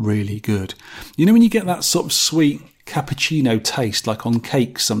 really good. You know when you get that sort of sweet cappuccino taste, like on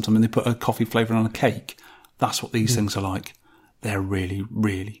cakes sometimes, when they put a coffee flavour on a cake? That's what these things are like. They're really,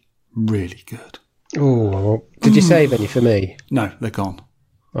 really, really good. Oh, did you save any for me? No, they're gone.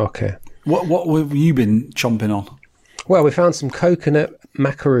 Okay. What have you been chomping on? Well, we found some coconut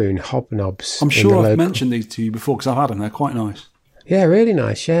macaroon hobnobs. I'm sure I've mentioned these to you before because I've had them. They're quite nice. Yeah, really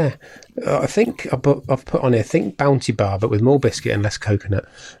nice, yeah. I think I've put on here, think Bounty Bar, but with more biscuit and less coconut.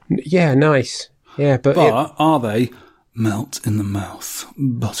 Yeah, nice. Yeah, but are they melt in the mouth,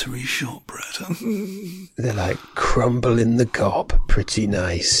 buttery shortbread? They're like crumble in the gob. Pretty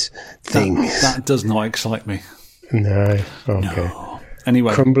nice things. That does not excite me. No. Okay. No.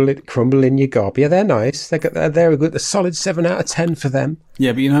 Anyway, crumble in your gob. Yeah, they're nice. They're a good. A solid 7 out of 10 for them.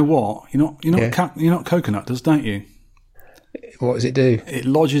 Yeah, but you know what? You know what coconut does, don't you? What does it do? It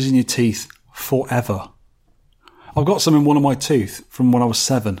lodges in your teeth forever. I've got some in one of my teeth from when I was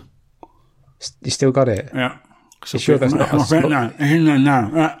 7. You still got it? Yeah. You sure that's not a small...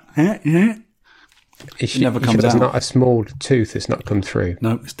 It never comes out. It's not a small tooth that's not come through.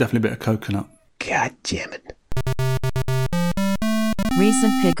 No, it's definitely a bit of coconut. God damn it.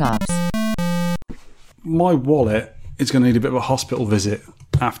 Recent pickups. My wallet is going to need a bit of a hospital visit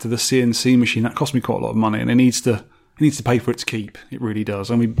after the CNC machine. That cost me quite a lot of money, and it needs to pay for its keep. It really does.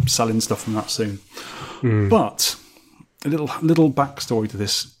 I'll be selling stuff from that soon. But a little backstory to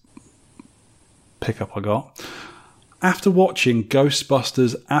this pickup I got. After watching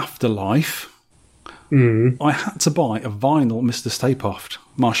Ghostbusters Afterlife, I had to buy a vinyl Mr. Stay Puft,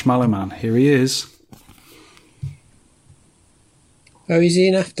 Marshmallow Man. Here he is. Oh, is he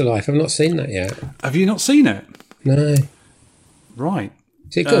in Afterlife? I've not seen that yet. Have you not seen it? No. Right.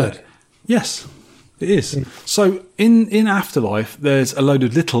 Is it good? Yes, it is. So in Afterlife, there's a load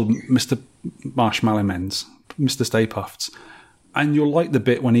of little Mr. Marshmallow Men's, Mr. Stay Puffs, and you'll like the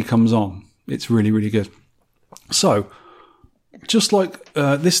bit when he comes on. It's really, really good. So, just like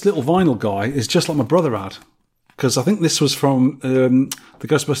this little vinyl guy is just like my brother had, because I think this was from the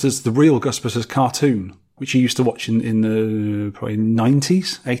Ghostbusters, the real Ghostbusters cartoon, which he used to watch in the probably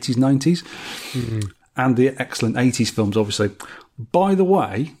 90s, 80s, 90s, and the excellent 80s films, obviously. By the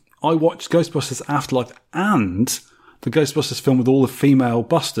way, I watched Ghostbusters Afterlife and the Ghostbusters film with all the female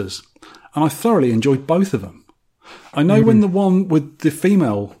busters, and I thoroughly enjoyed both of them. I know when the one with the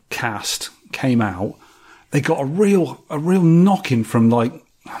female cast came out, they got a real knocking from, like,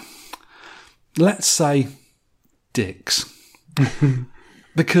 let's say, dicks.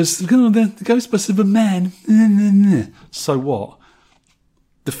 Because the Ghostbusters were men. So what?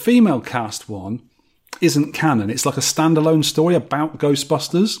 The female cast one isn't canon. It's like a standalone story about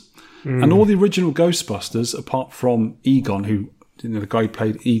Ghostbusters. And all the original Ghostbusters, apart from Egon, who, the guy who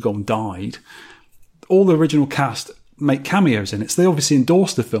played Egon died, all the original cast make cameos in it. So they obviously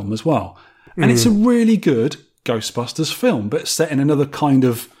endorsed the film as well. And it's a really good Ghostbusters film, but it's set in another kind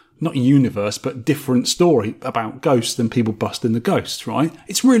of, not universe, but different story about ghosts than people busting the ghosts, right?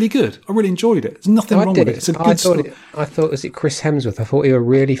 It's really good. I really enjoyed it. There's nothing wrong with it. It's a good story. I thought, was it Chris Hemsworth? I thought he was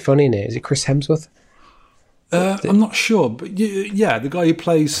really funny in it. Is it Chris Hemsworth? I'm not sure, but yeah, the guy who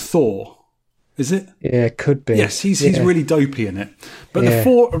plays Thor, is it? Yeah, could be. Yes, he's really dopey in it. But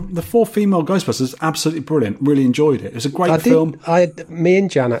the four female Ghostbusters, absolutely brilliant. Really enjoyed it. It was a great film. Me and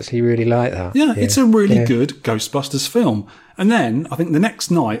Jan actually really like that. Yeah, it's a really good Ghostbusters film. And then I think the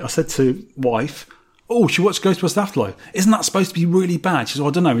next night I said to wife, "Oh, she watched Ghostbusters Afterlife. Isn't that supposed to be really bad?" She said, "I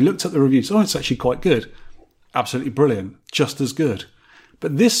don't know." We looked at the reviews. Oh, it's actually quite good. Absolutely brilliant. Just as good.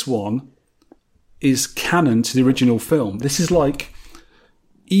 But this one is canon to the original film. This is like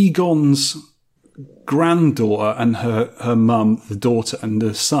Egon's granddaughter and her mum, the daughter and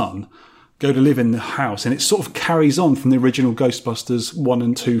the son, go to live in the house, and it sort of carries on from the original Ghostbusters 1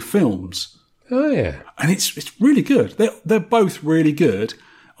 and 2 films. Oh, yeah. And it's really good. They're both really good,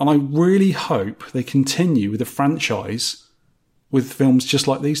 and I really hope they continue with the franchise with films just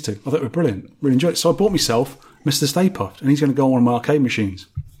like these two. I thought they were brilliant. Really enjoyed it. So I bought myself Mr. Stay Puft, and he's going to go on one of my arcade machines.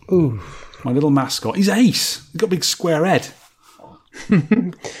 Ooh. My little mascot. He's ace. He's got a big square head.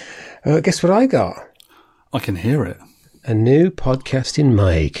 Guess what I got? I can hear it. A new podcasting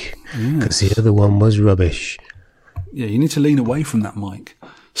mic. Because the other one was rubbish. Yeah, you need to lean away from that mic.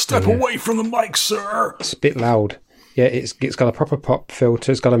 Step away from the mic, sir. It's a bit loud. Yeah, it's got a proper pop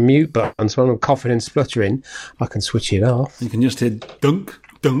filter. It's got a mute button, so when I'm coughing and spluttering, I can switch it off. You can just hear dunk,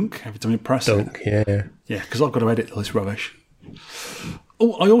 dunk every time you press it. Dunk, yeah. Yeah, because I've got to edit all this rubbish.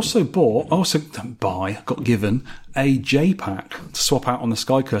 Oh, I got given a J-Pack to swap out on the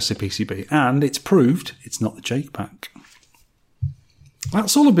Sky Cursor PCB, and it's proved it's not the J-Pack.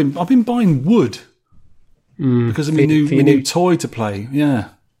 That's all I've been buying wood because of my new toy to play. Yeah.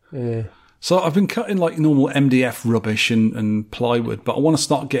 So I've been cutting like normal MDF rubbish and plywood, but I want to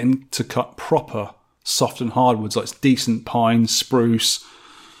start getting to cut proper soft and hardwoods, like decent pine, spruce,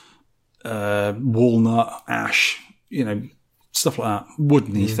 walnut, ash, stuff like that,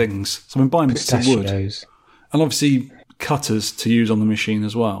 woodeny things. So I've been buying bits of wood. And obviously cutters to use on the machine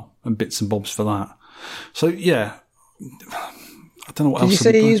as well, and bits and bobs for that. So, yeah, I don't know what else.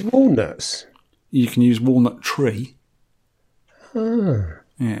 Did you say you use walnuts? You can use walnut tree.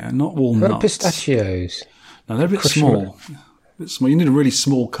 Yeah, not walnuts. Not pistachios? No, they're a bit small. You need a really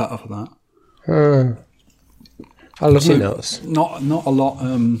small cutter for that. I love my nuts. Not a lot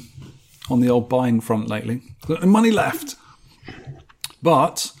on the old buying front lately. Got no money left.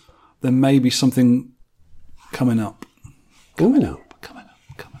 But there may be something coming up. Coming up.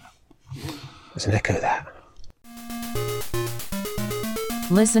 There's an echo there.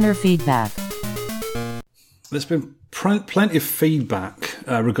 Listener feedback. There's been plenty of feedback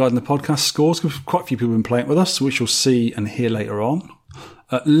regarding the podcast scores. Quite a few people have been playing it with us, which you'll see and hear later on.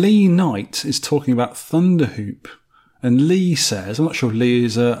 Lee Knight is talking about Thunderhoop. And Lee says, I'm not sure if Lee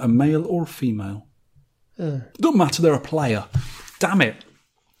is a male or a female. Doesn't matter, they're a player. Damn it.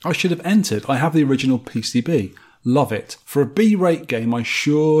 I should have entered. I have the original PCB. Love it. For a B-rate game, I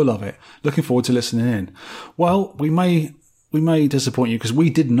sure love it. Looking forward to listening in. Well, we may disappoint you because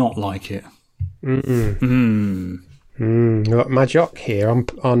we did not like it. Got Majok here on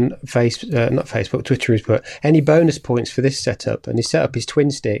not Facebook, Twitter has put any bonus points for this setup, and he set up his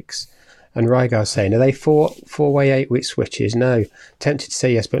twin sticks. And Rygar's saying, are they four-way 8-bit switches? No. Tempted to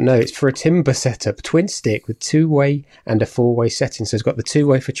say yes, but no. It's for a timber setup, twin stick with 2-way and a 4-way setting. So it's got the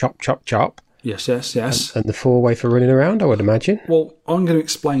 2-way for chop, chop, chop. Yes. And the 4-way for running around, I would imagine. Well, I'm going to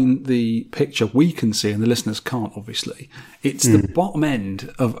explain the picture we can see, and the listeners can't, obviously. It's the bottom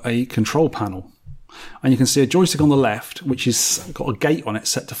end of a control panel. And you can see a joystick on the left, which has got a gate on it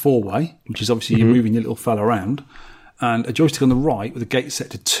set to 4-way, which is obviously you're moving your little fella around. And a joystick on the right with a gate set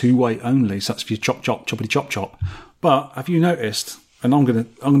to 2-way only, so that's for your chop, chop, choppity, chop, chop. But have you noticed? And I'm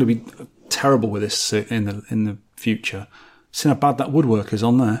gonna be terrible with this in the future. See how bad that woodwork is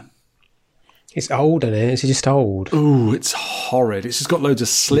on there. It's old, isn't it? It's just old. Ooh, it's horrid. It's just got loads of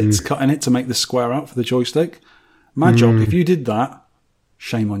slits cut in it to make the square out for the joystick. Majok, if you did that,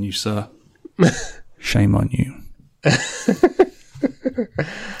 shame on you, sir. Shame on you.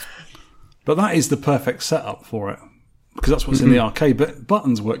 But that is the perfect setup for it. Because that's what's in the arcade. But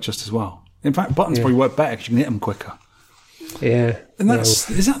buttons work just as well. In fact, buttons probably work better because you can hit them quicker. Yeah. And is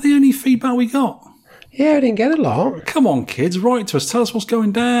that the only feedback we got? Yeah, I didn't get a lot. Come on, kids, write to us. Tell us what's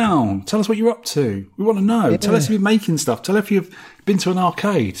going down. Tell us what you're up to. We want to know. Yeah. Tell us if you're making stuff. Tell us if you've been to an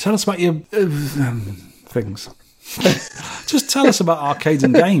arcade. Tell us about your things. Just tell us about arcades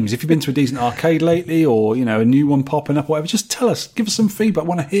and games. If you've been to a decent arcade lately or, a new one popping up or whatever, just tell us. Give us some feedback. I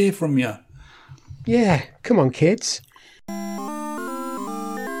want to hear from you. Yeah, come on, kids.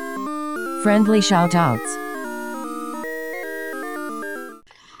 Friendly shout-outs.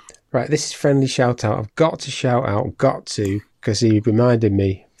 Right, this is friendly shout-out. I've got to, because he reminded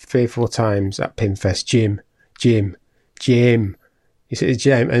me 3 or 4 times at Pinfest. Jim. He said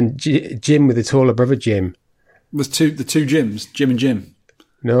Jim, and Jim with the taller brother Jim. There's the two Jims, Jim and Jim.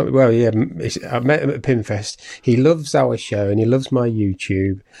 No, well, yeah, I met him at Pinfest. He loves our show and he loves my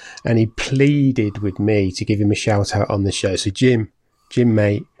YouTube, and he pleaded with me to give him a shout out on the show. So Jim,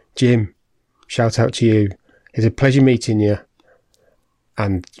 mate, Jim, shout out to you. It's a pleasure meeting you.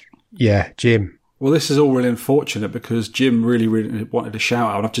 And yeah, Jim. Well, this is all really unfortunate because Jim really, really wanted a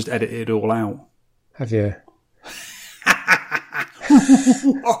shout out, and I've just edited it all out. Have you?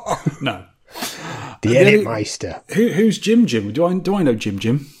 No. The edit meister. Who's Jim? Do I know Jim?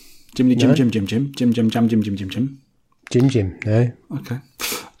 Jiminy Jim, No. Jim. No. Okay.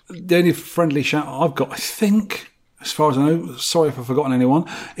 The only friendly shout out I've got, I think, as far as I know, sorry if I've forgotten anyone,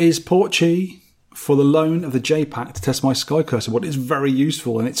 is Porchy for the loan of the JPack to test my Sky Cursor. What is very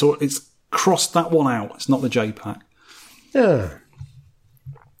useful, and it's crossed that one out. It's not the JPack. Ah.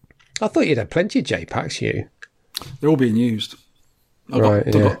 I thought you'd had plenty of JPacks, you. They're all being used.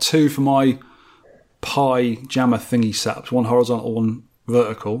 I've got two for my Pi jammer thingy setups, one horizontal, one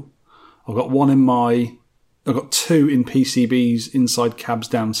vertical. I've got two in PCBs inside cabs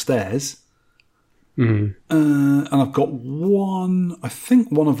downstairs. And I've got one, I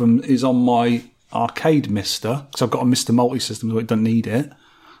think one of them is on my arcade Mister, because I've got a Mister multi-system, so it doesn't need it.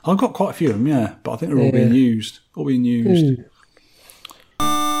 I've got quite a few of them, yeah, but I think they're all being used.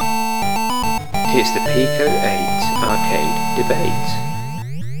 Here's the Pico 8 arcade debate.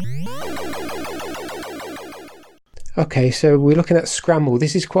 Okay, so we're looking at Scramble.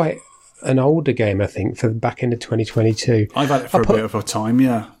 This is quite an older game, I think, for the back end of 2022. I've had it for a bit of a time,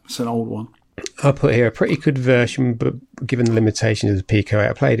 yeah. It's an old one. I'll put here a pretty good version, but given the limitations of the Pico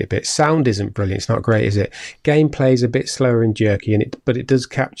 8, I played it a bit. Sound isn't brilliant. It's not great, is it? Gameplay is a bit slower and jerky, but it does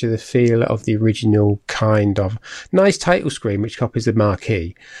capture the feel of the original kind of. Nice title screen, which copies the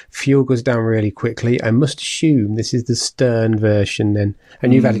marquee. Fuel goes down really quickly. I must assume this is the Stern version then.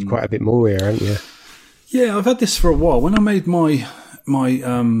 And you've added quite a bit more here, haven't you? Yeah, I've had this for a while. When I made my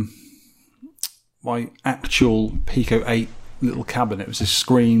actual Pico 8 little cabinet, it was a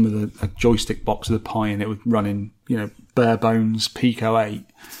screen with a joystick box with a Pi in it, with running, bare bones Pico 8.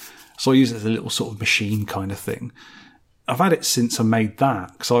 So I use it as a little sort of machine kind of thing. I've had it since I made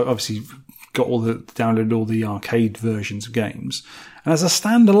that, because I obviously downloaded all the arcade versions of games. And as a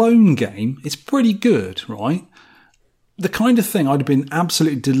standalone game, it's pretty good, right? The kind of thing I'd have been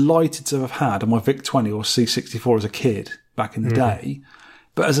absolutely delighted to have had on my VIC-20 or C64 as a kid back in the day.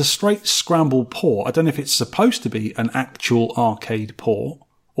 But as a straight Scramble port, I don't know if it's supposed to be an actual arcade port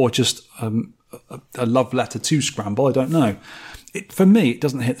or just a love letter to Scramble. I don't know. For me, it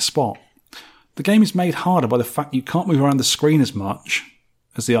doesn't hit the spot. The game is made harder by the fact you can't move around the screen as much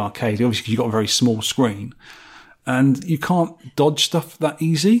as the arcade, obviously because you've got a very small screen. And you can't dodge stuff that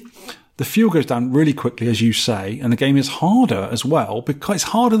easy. The fuel goes down really quickly, as you say, and the game is harder as well, because it's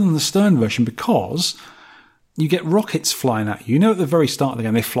harder than the Stern version because you get rockets flying at you. At the very start of the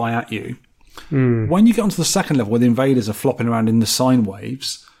game, they fly at you. When you get onto the second level where the invaders are flopping around in the sine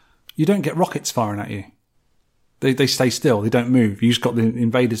waves, you don't get rockets firing at you. They stay still. They don't move. You just got the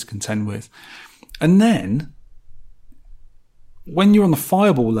invaders to contend with. And then, when you're on the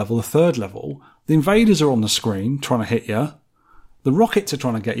fireball level, the third level, the invaders are on the screen trying to hit you. The rockets are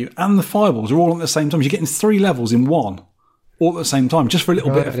trying to get you, and the fireballs are all at the same time. You're getting 3 levels in one, all at the same time, just for a little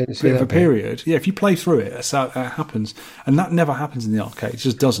bit of a period. Yeah, if you play through it, that's how it happens. And that never happens in the arcade. It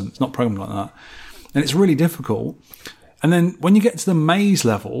just doesn't. It's not programmed like that. And it's really difficult. And then when you get to the maze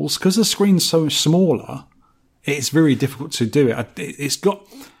levels, because the screen's so smaller, it's very difficult to do it.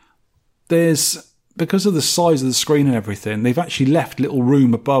 Because of the size of the screen and everything, they've actually left little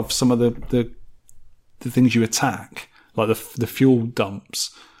room above some of the things you attack, like the fuel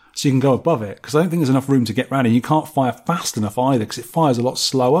dumps, so you can go above it, because I don't think there's enough room to get around, and you can't fire fast enough either, because it fires a lot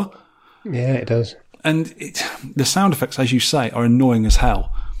slower. Yeah, it does. And the sound effects, as you say, are annoying as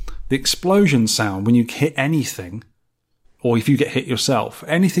hell. The explosion sound when you hit anything, or if you get hit yourself,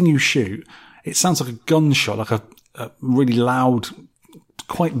 anything you shoot, it sounds like a gunshot, like a really loud,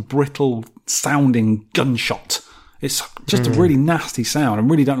 quite brittle sounding gunshot. It's just a really nasty sound. I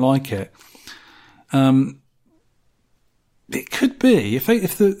really don't like it. It could be, if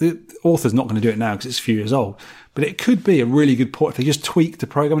the author's not going to do it now because it's a few years old, but it could be a really good port if they just tweak the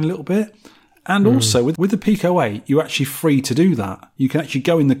programming a little bit. And also, with the Pico 8, you're actually free to do that. You can actually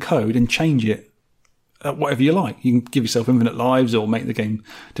go in the code and change it at whatever you like. You can give yourself infinite lives or make the game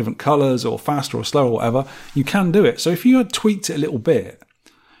different colours or faster or slower or whatever. You can do it. So if you had tweaked it a little bit,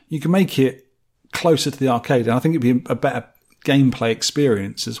 you can make it closer to the arcade. And I think it'd be a better gameplay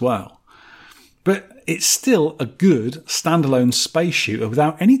experience as well. But it's still a good standalone space shooter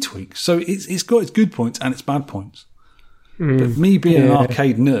without any tweaks. So it's got its good points and its bad points. But me being an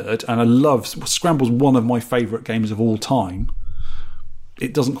arcade nerd, and I love Scramble's one of my favourite games of all time,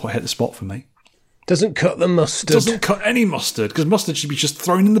 it doesn't quite hit the spot for me. Doesn't cut the mustard. Doesn't cut any mustard, because mustard should be just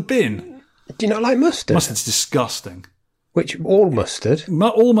thrown in the bin. Do you not like mustard? Mustard's disgusting. Which, all mustard?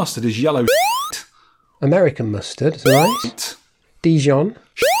 All mustard is yellow American mustard, right? Dijon.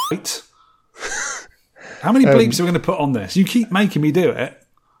 Shite. How many bleeps are we going to put on this? You keep making me do it.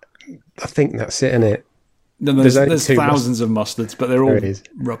 I think that's it, innit? No, there's thousands of mustards, but they're all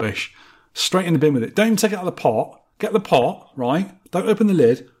rubbish. Straight in the bin with it. Don't even take it out of the pot. Get the pot, right? Don't open the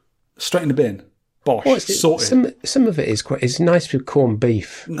lid. Straight in the bin. Bosh. Sorted. Some of it is quite. It's nice with corned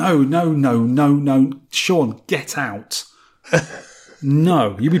beef. No. Sean, get out.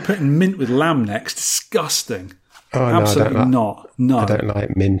 No. You'd be putting mint with lamb next. Disgusting. Oh, absolutely not. No. I don't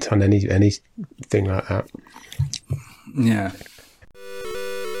like mint on anything like that. Yeah.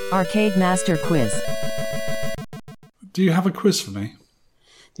 Arcade Master Quiz. Do you have a quiz for me?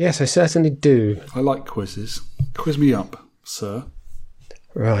 Yes, I certainly do. I like quizzes. Quiz me up, sir.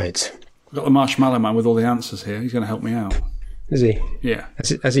 Right. I've got the Marshmallow Man with all the answers here. He's going to help me out. Is he? Yeah.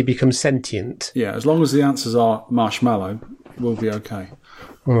 Has he become sentient? Yeah, as long as the answers are marshmallow, we'll be okay.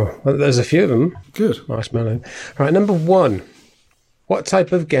 Oh, well, there's a few of them. Good. Marshmallow. Right, number 1. What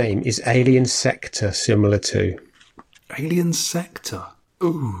type of game is Alien Sector similar to? Alien Sector?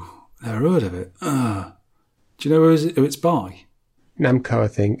 Ooh, never heard of it. Do you know who it's by? Namco, I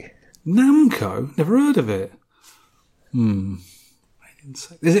think. Namco? Never heard of it.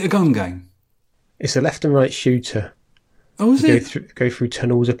 Is it a gun game? It's a left and right shooter. Oh, is it? Go through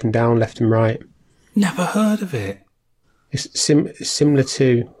tunnels up and down, left and right. Never heard of it. It's similar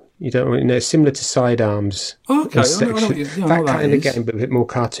to... You don't really know. It's similar to Sidearms. Oh, okay. That kind of game, but a bit more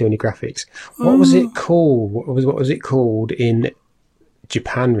cartoony graphics. What was it called? What was it called in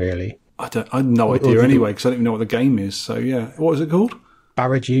Japan, really? I had no idea anyway, because I don't even know what the game is. So, yeah. What is it called?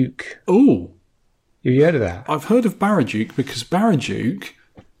 Barajuke. Oh. Have you heard of that? I've heard of Barajuke because Barajuke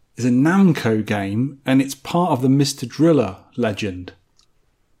is a Namco game and it's part of the Mr. Driller legend.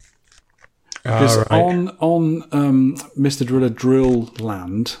 Because on Mr. Driller Drill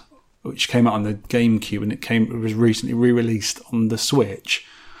Land, which came out on the GameCube and it was recently re-released on the Switch,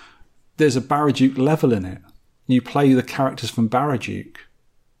 there's a Barajuke level in it. You play the characters from Barajuke.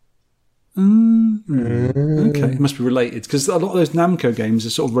 Okay, it must be related because a lot of those Namco games are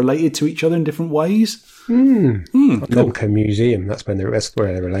sort of related to each other in different ways. Cool. Namco Museum, that's where they're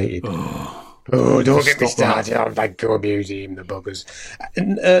related. Oh, don't get me started on Namco Museum, the buggers.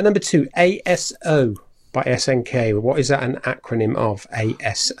 Number 2, ASO by SNK. What is that an acronym of?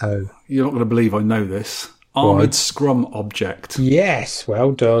 ASO. You're not going to believe I know this. Armoured Scrum Object. Yes,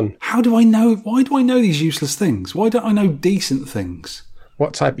 well done. How do I know? Why do I know these useless things? Why don't I know decent things?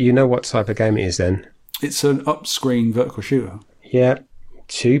 What type of game it is then? It's an up-screen vertical shooter. Yeah,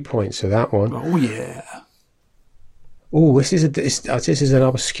 2 points for that one. Oh, yeah. Oh, this is an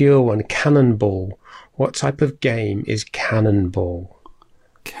obscure one. Cannonball. What type of game is Cannonball?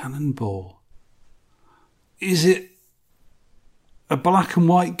 Cannonball. Is it a black and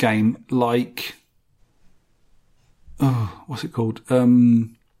white game like... Oh, what's it called?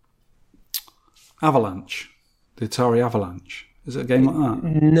 Avalanche. The Atari Avalanche. Is it a game like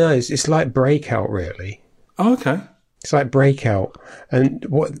that? No, it's like Breakout, really. Oh, okay. It's like Breakout. And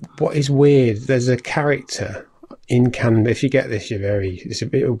what is weird, there's a character in Cannonball. If you get this,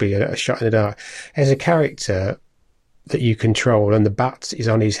 it'll be a shot in the dark. There's a character that you control, and the bat is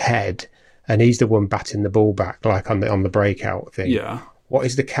on his head, and he's the one batting the ball back, like on the Breakout thing. Yeah. What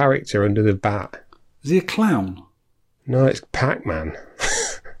is the character under the bat? Is he a clown? No, it's Pac-Man.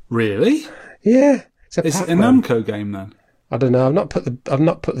 Really? Yeah, it's a Namco game then. I don't know. I've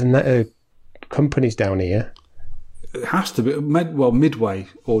not put the companies down here. It has to be Midway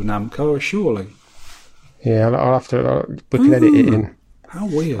or Namco, surely. Yeah, I'll have to. We can edit it in. How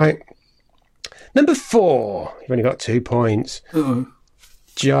weird. Right. Number 4. You've only got 2 points. Uh-oh.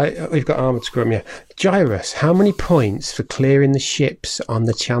 We've got Armoured Scrum. Yeah. Gyrus. How many points for clearing the ships on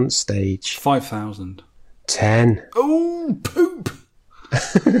the chance stage? 5,000. 10. Oh, poop.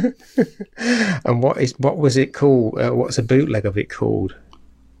 And what was it called? What's a bootleg of it called?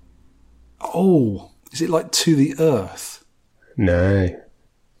 Oh, is it like To the Earth? No.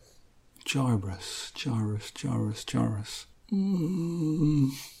 Gyrus.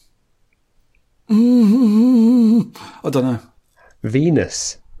 I don't know.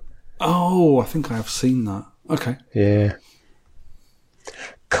 Venus. Oh, I think I have seen that. Okay. Yeah.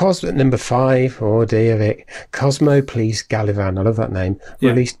 Number 5. Oh dear, Vic. Cosmo Police Galavan. I love that name.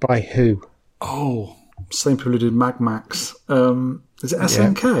 Yeah. Released by who? Oh, same people who did Mag Max. Is it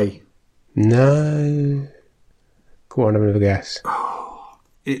SNK? No. Go on, have another guess.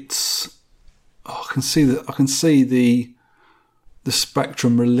 It's. Oh, I can see that. I can see the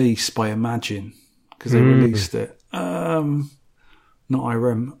Spectrum release by Imagine because they released it. Not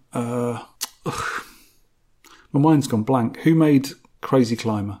IREM. My mind's gone blank. Who made Crazy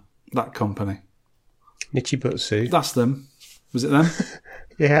Climber? That company. Nichibutsu. That's them. Was it them?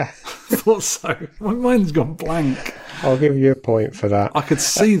 Yeah. I thought so. My mind's gone blank. I'll give you a point for that. I could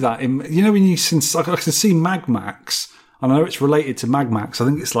see that in, when you I can see Mag Max. I know it's related to Mag Max. I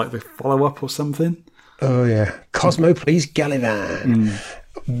think it's like the follow-up or something. Oh, yeah. Cosmo Please Gullivan.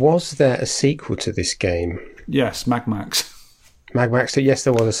 Was there a sequel to this game? Yes, Mag Max. Mag Max 2? Yes,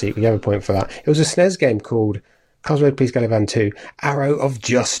 there was a sequel. You have a point for that. It was a SNES game called Cosmo Please Gullivan 2, Arrow of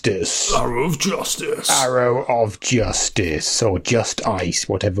Justice. Arrow of Justice. Arrow of Justice, or Just Ice,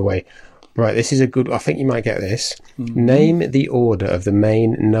 whatever way. Right, this is a good... I think you might get this. Name the order of the main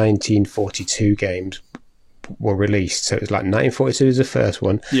 1942 games were released. So it was like 1942 is the first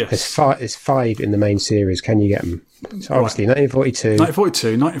one. Yes. There's five in the main series. Can you get them? So obviously 1942...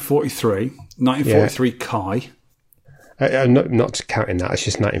 1943, 1943 Kai. Not counting that, it's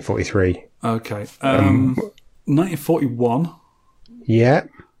just 1943. Okay. 1941. Yeah.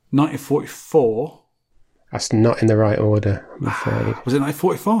 1944. That's not in the right order, I'm afraid. Was it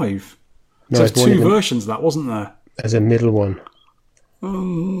 1945? No, so there's two versions of that, wasn't there? There's a middle one.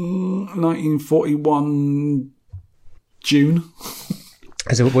 1941 June.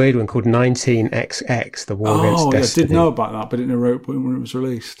 There's a weird one called 19XX, The War Against Destiny. I did know about that, but I didn't know when it was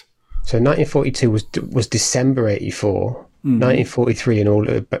released. So 1942 was December 84. 1943 and all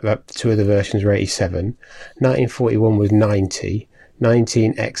two of the versions were 87. 1941 was 90.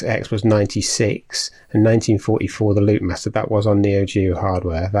 19XX was 96. And 1944, the Loot Master, that was on Neo Geo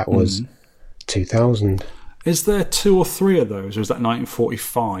hardware. That was 2000. Is there two or three of those, or is that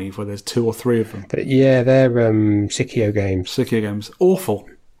 1945 where there's two or three of them? But yeah, they're Sikio games. Sikio games. Awful.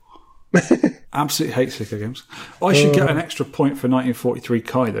 Absolutely hate Sikio games. I should get an extra point for 1943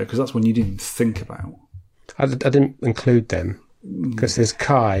 Kai, though, because that's one you didn't even think about. I didn't include them, because there's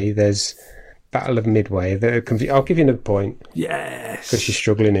Kai, there's Battle of Midway. I'll give you another point. Yes. Because you're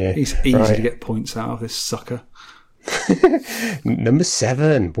struggling here. It's easy to get points out of this sucker. Number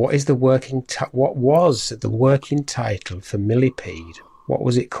 7. What was the working title for Millipede? What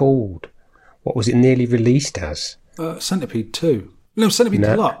was it called? What was it nearly released as? Centipede 2. No, Centipede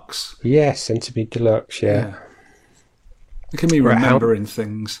Deluxe. Yes, Centipede Deluxe, yeah. Look at me remembering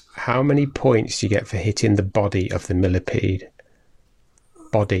things. How many points do you get for hitting the body of the Millipede?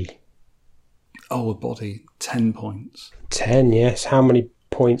 Body. Oh, a body. 10 points. 10, yes. How many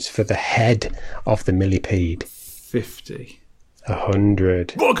points for the head of the Millipede? 50.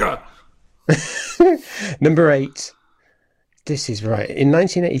 100. Bugger! Number 8. This is right. In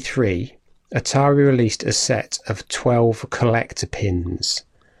 1983, Atari released a set of 12 collector pins.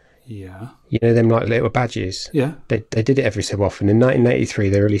 Yeah. You know them like little badges? Yeah. They did it every so often. In 1983,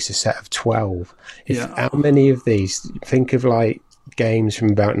 they released a set of 12. How many of these, think of like games from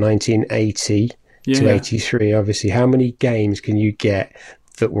about 1980 to 83, obviously. How many games can you get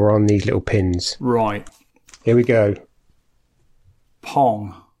that were on these little pins? Right. Here we go.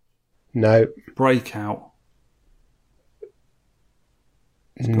 Pong. No. Breakout.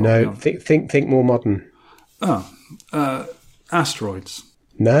 No. Think more modern. Asteroids.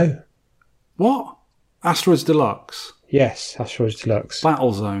 No. What? Asteroids Deluxe. Yes, Asteroids Deluxe.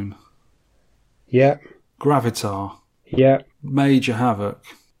 Battlezone. Yeah. Gravitar. Yeah. Major Havoc.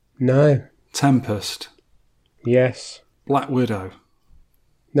 No. Tempest. Yes. Black Widow.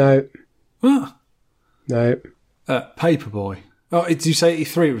 No. What? No. Paperboy. Oh, did you say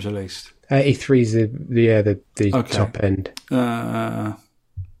 83 it was released? 83 is the top end.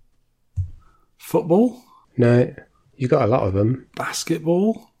 Football? No. You got a lot of them.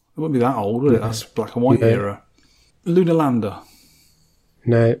 Basketball? It wouldn't be that old, would it? That's black and white era. Lunar Lander?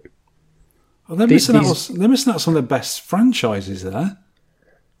 No. Oh, they're missing out some of their best franchises there.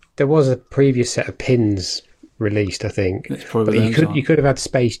 There was a previous set of pins released, I think. But you could have had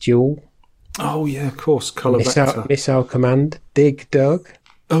Space Duel. Oh, yeah, of course. Colour Vector. Missile Command. Dig Dug.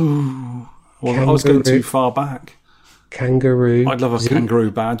 Oh. Well, I was going too far back. Kangaroo. I'd love a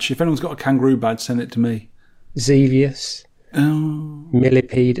kangaroo badge. If anyone's got a kangaroo badge, send it to me. Xevious. Oh.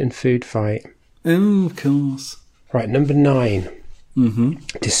 Millipede and Food Fight. Oh, of course. Right, number 9. Mm-hmm.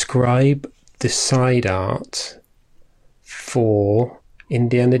 Describe the side art for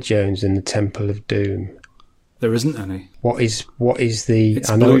Indiana Jones and the Temple of Doom. There isn't any. What is the... It's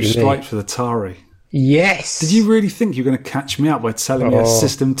I know blue what you stripes with Atari. Yes. Did you really think you were going to catch me out by telling me a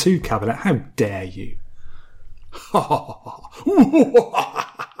System 2 cabinet? How dare you?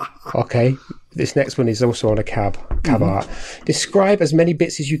 Okay, this next one is also on a cab art. Describe as many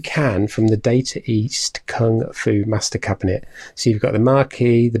bits as you can from the Data East Kung Fu Master Cabinet. So you've got the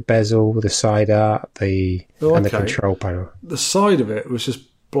marquee, the bezel, the side art, and the control panel. The side of it was just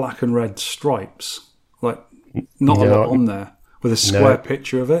black and red stripes. Like, not a lot on there. With a square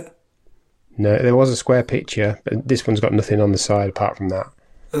picture of it. No, there was a square picture, but this one's got nothing on the side apart from that.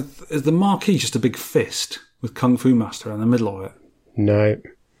 Is the marquee just a big fist with Kung Fu Master in the middle of it? No.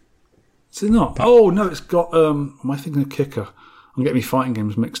 Is it not? Oh, no, it's got... am I thinking of Kicker? I'm getting my fighting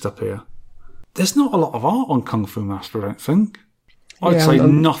games mixed up here. There's not a lot of art on Kung Fu Master, I don't think. I'd say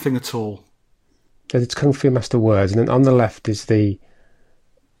nothing at all. It's Kung Fu Master words, and then on the left is the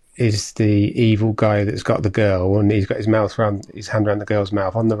evil guy that's got the girl, and he's got his hand around the girl's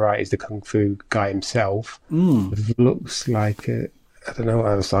mouth. On the right is the Kung Fu guy himself. It looks like I don't know what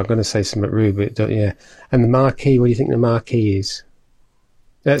else. I'm going to say something rude, but yeah. And the marquee, what do you think the marquee is?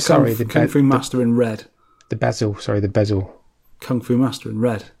 The Kung Fu Master in red. The bezel. Kung Fu Master in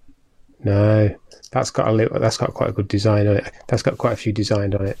red. No, that's got quite a good design on it. That's got quite a few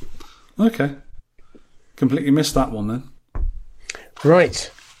designs on it. Okay. Completely missed that one then.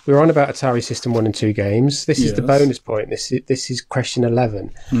 Right. We're on about Atari System 1 and 2 games. This is the bonus point. This is question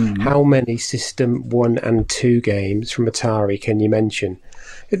 11. How many System 1 and 2 games from Atari can you mention?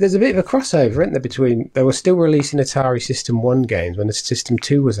 There's a bit of a crossover, isn't there, between... They were still releasing Atari System 1 games when the System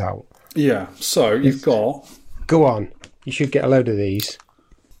 2 was out. Yeah, so you've got... Go on. You should get a load of these.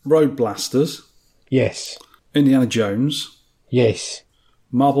 Road Blasters. Yes. Indiana Jones. Yes.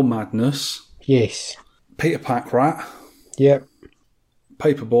 Marble Madness. Yes. Peter Pack-Rat. Yep.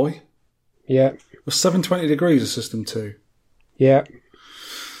 Paperboy. Yep. Was 720 Degrees a System 2? Yep.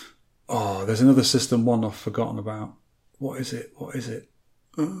 Oh, there's another System 1 I've forgotten about. What is it?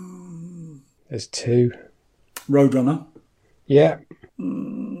 There's 2. Roadrunner. Yep.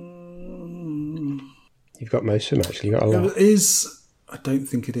 You've got most of them, actually. You've got a lot. I don't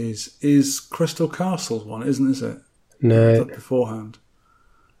think it is. Is Crystal Castles one, is it? No. Is that beforehand?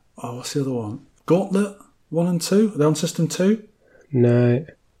 Oh, what's the other one? Gauntlet 1 and 2? Are they on System 2? No.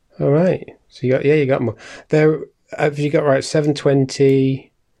 All right. So you got more. There, have you got right?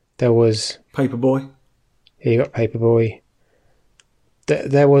 720. There was Paperboy. Yeah, you got Paperboy.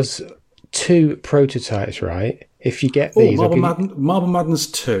 There was 2 prototypes, right? If you get these, Marble Madness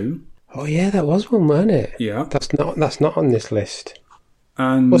 2. Oh yeah, that was one, wasn't it? Yeah. That's not on this list.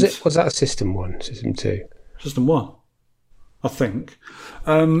 And was that a System 1, System 2? System 1, I think.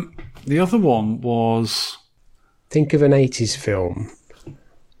 The other one was... Think of an 80s film.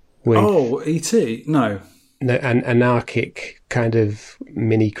 With, E.T.? No. And anarchic kind of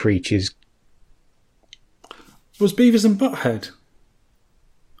mini creatures. Was Beavis and Butthead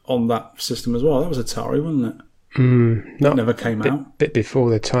on that system as well? That was Atari, wasn't it? That never came out. Bit before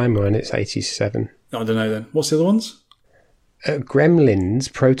the timeline, it's 87. I don't know then. What's the other ones?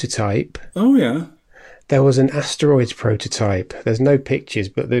 Gremlins prototype. Oh, yeah. There was an Asteroids prototype. There's no pictures,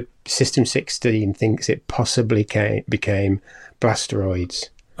 but the System 16 thinks it possibly became Blasteroids.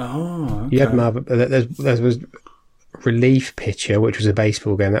 Oh, okay. You had there was Relief Pitcher, which was a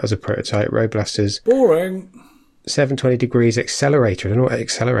baseball game. That was a prototype. Road Blasters. Boring. 720 Degrees Accelerator. I don't know what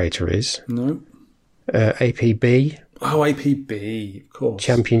Accelerator is. No. APB. Oh, APB, of course.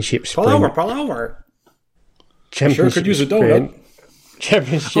 Championship Sprint. Pull over. Championship Sure could use a Sprint. donut.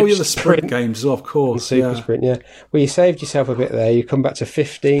 Championship the sprint games as well, of course. Super Sprint, yeah. Well, you saved yourself a bit there. You come back to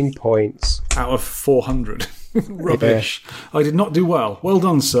 15 points. Out of 400. Rubbish. Yeah. I did not do well. Well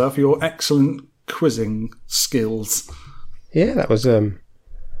done, sir, for your excellent quizzing skills. Yeah, that was all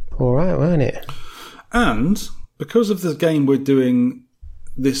right, wasn't it? And because of the game we're doing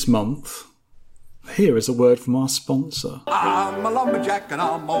this month, here is a word from our sponsor. I'm a lumberjack and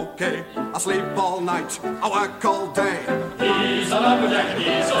I'm okay. I sleep all night, I work all day. He's a lumberjack and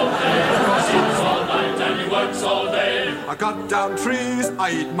he's okay. He sleeps all night and he works all day. I cut down trees,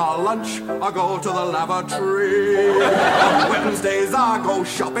 I eat my lunch, I go to the lavatory. On Wednesdays I go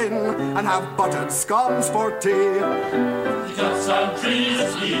shopping and have buttered scones for tea. He cuts down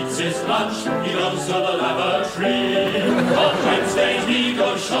trees, he eats his lunch, he goes to the lavatory. On Wednesdays he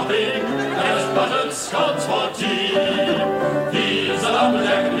goes shopping and has buttered scones for tea. He's a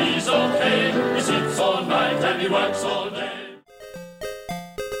lumberjack and he's okay. He sleeps all night and he works all day.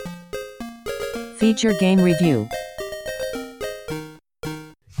 Feature game review.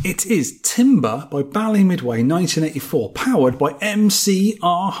 It is Timber by Bally Midway 1984, powered by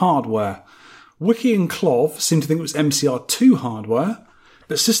MCR hardware. Wiki and Clov seem to think it was MCR2 hardware,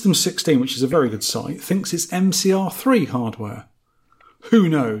 But System 16, which is a very good site, thinks it's MCR3 hardware. Who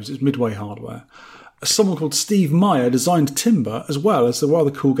knows? It's Midway hardware. Someone called Steve Meyer designed Timber as well as the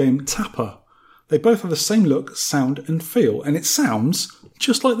rather cool game Tapper. They both have the same look, sound and feel, and it sounds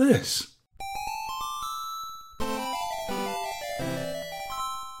just like this.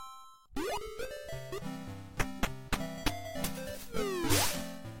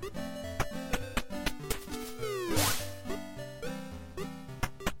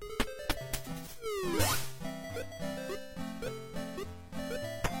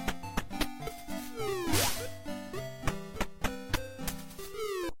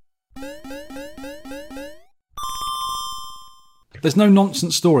 There's no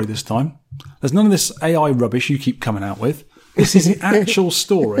nonsense story this time. There's none of this AI rubbish you keep coming out with. This is the actual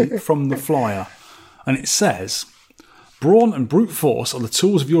story from the flyer. And it says, brawn and brute force are the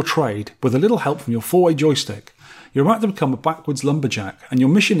tools of your trade with a little help from your four-way joystick. You're about to become a backwoods lumberjack, and your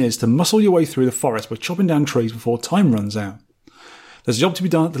mission is to muscle your way through the forest by chopping down trees before time runs out. There's a job to be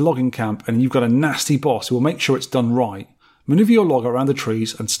done at the logging camp, and you've got a nasty boss who will make sure it's done right. Manoeuvre your logger around the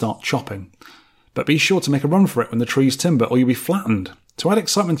trees and start chopping. But be sure to make a run for it when the trees timber, or you'll be flattened. To add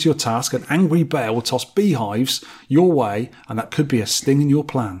excitement to your task, an angry bear will toss beehives your way, and that could be a sting in your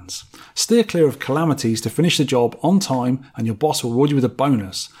plans. Steer clear of calamities to finish the job on time, and your boss will reward you with a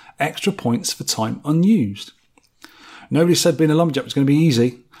bonus. Extra points for time unused. Nobody said being a lumberjack was going to be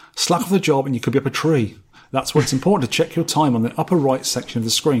easy. Slack off the job and you could be up a tree. That's why it's important to check your time on the upper right section of the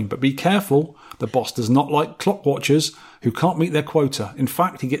screen. But be careful, the boss does not like clock watchers who can't meet their quota. In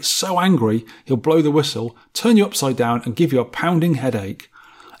fact, he gets so angry, he'll blow the whistle, turn you upside down and give you a pounding headache.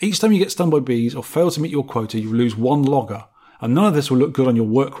 Each time you get stung by bees or fail to meet your quota, you lose one logger. And none of this will look good on your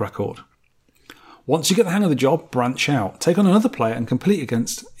work record. Once you get the hang of the job, branch out. Take on another player and compete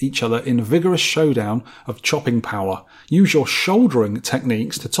against each other in a vigorous showdown of chopping power. Use your shouldering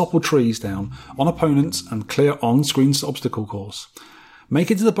techniques to topple trees down on opponents and clear on-screen obstacle course. Make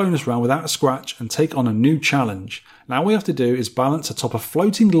it to the bonus round without a scratch and take on a new challenge. Now all we have to do is balance atop a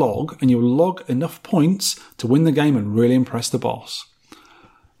floating log and you'll log enough points to win the game and really impress the boss.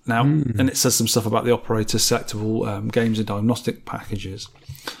 Now, and it says some stuff about the operator selectable games and diagnostic packages.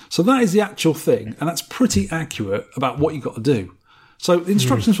 So that is the actual thing, and that's pretty accurate about what you've got to do. So the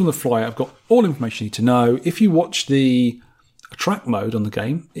instructions from the flyer have got all information you need to know. If you watch the track mode on the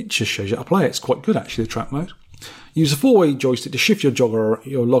game, it just shows you how to play it. It's quite good, actually, the track mode. Use a four-way joystick to shift your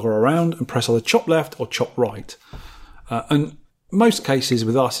logger around and press either chop left or chop right. And most cases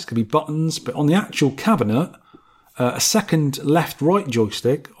with us, it's going to be buttons, but on the actual cabinet, a second left-right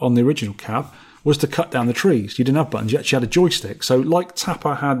joystick on the original cab was to cut down the trees. You didn't have buttons, you actually had a joystick. So like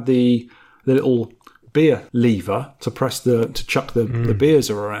Tapper had the little beer lever to press to chuck the beers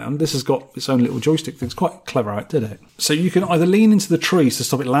around, this has got its own little joystick thing. It's quite clever how it did it. So you can either lean into the trees to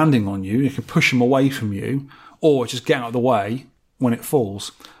stop it landing on you, you can push them away from you, or just get out of the way when it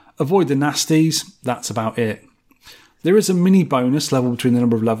falls. Avoid the nasties, that's about it. There is a mini bonus level between the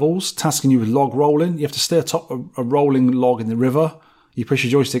number of levels, tasking you with log rolling. You have to stay atop a rolling log in the river. You push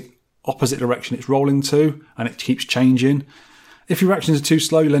your joystick opposite direction it's rolling to, and it keeps changing. If your actions are too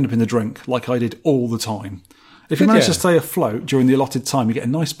slow, you'll end up in the drink, like I did all the time. If you manage to stay afloat during the allotted time, you get a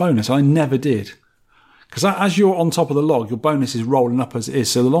nice bonus. I never did. Because as you're on top of the log, your bonus is rolling up as it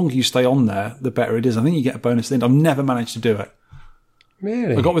is. So the longer you stay on there, the better it is. I think you get a bonus at the end. I've never managed to do it.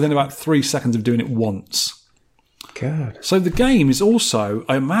 Really? I got within about 3 seconds of doing it once. God. So the game is also,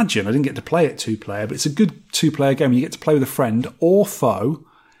 I imagine, I didn't get to play it two-player, but it's a good two-player game. You get to play with a friend or foe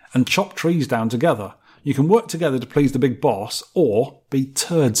and chop trees down together. You can work together to please the big boss or be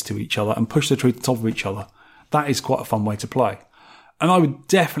turds to each other and push the tree to the top of each other. That is quite a fun way to play. And I would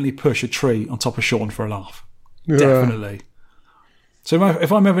definitely push a tree on top of Sean for a laugh. Yeah. Definitely. So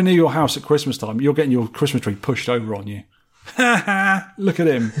if I'm ever near your house at Christmas time, you're getting your Christmas tree pushed over on you. Ha ha! Look at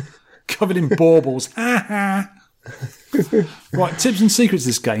him. Covered in baubles. Ha ha! Right, tips and secrets of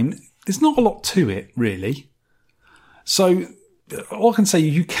this game. There's not a lot to it, really. So all I can say,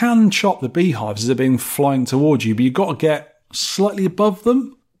 you can chop the beehives as they're being flying towards you, but you've got to get slightly above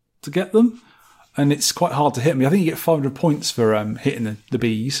them to get them, and it's quite hard to hit them. I think you get 500 points for hitting the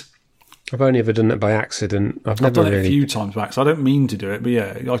bees. I've only ever done it by accident. I've done it a few times by accident. I don't mean to do it, but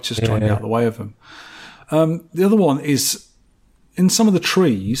yeah, I just try and get out of the way of them. The other one is, in some of the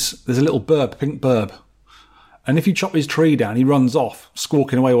trees, there's a little burb, pink burb. And if you chop his tree down, he runs off,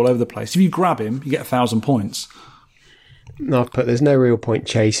 squawking away all over the place. If you grab him, you get 1,000 points. No, but there's no real point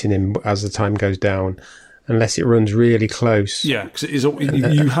chasing him as the time goes down, unless it runs really close. Yeah, because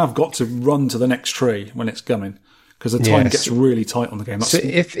you have got to run to the next tree when it's coming. because the time gets really tight on the game. So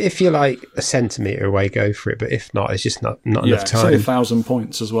if you're like a centimetre away, go for it. But if not, it's just not enough it's time. only 1,000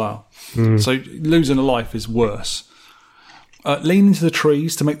 points as well. So losing a life is worse. Lean into the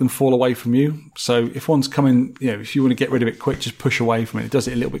trees to make them fall away from you. So if one's coming, if you want to get rid of it quick, just push away from it. It does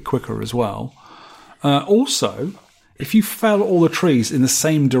it a little bit quicker as well. Also, if you fell all the trees in the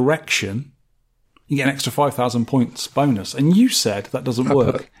same direction, you get an extra 5,000 points bonus. And you said that doesn't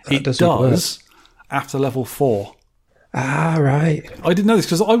work. It does after level 4. Ah, right. I didn't know this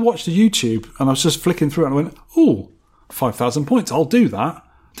because I watched the YouTube and I was just flicking through it and I went, oh, 5,000 points. I'll do that.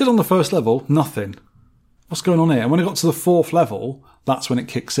 Did on the first level, nothing. What's going on here? And when I got to the 4th level, that's when it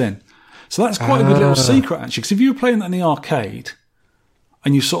kicks in. So that's quite a good little secret, actually. Because if you were playing that in the arcade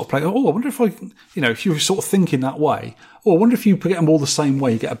and you sort of play, I wonder if if you were sort of thinking that way, I wonder if you get them all the same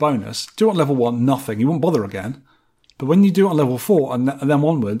way, you get a bonus. Do it on level 1, nothing. You won't bother again. But when you do it on level 4 and then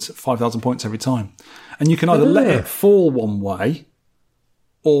onwards, 5,000 points every time. And you can either let it fall one way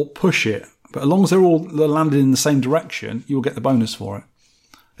or push it. But as long as they're landed in the same direction, you'll get the bonus for it.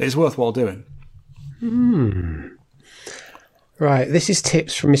 It's worthwhile doing. Right, this is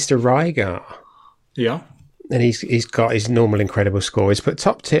tips from Mr. Rygar. Yeah. And he's got his normal incredible score. He's put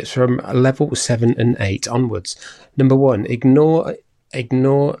top tips from level 7 and 8 onwards. Number 1,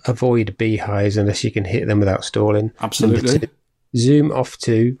 avoid beehives unless you can hit them without stalling. Absolutely. Number 2, zoom off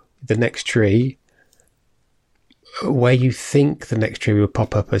to the next tree where you think the next tree will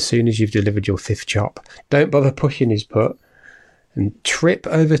pop up as soon as you've delivered your 5th chop. Don't bother pushing his put. And trip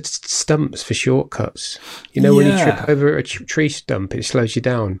over stumps for shortcuts. When you trip over a tree stump, it slows you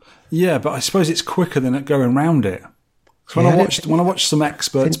down. Yeah, but I suppose it's quicker than it going around it. So when I watched some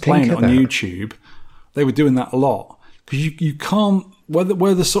experts playing it on YouTube, they were doing that a lot. Because you can't,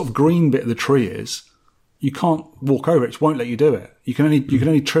 where the sort of green bit of the tree is, you can't walk over it. It won't let you do it. You can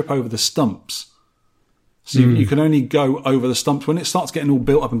only trip over the stumps. So you can only go over the stumps. When it starts getting all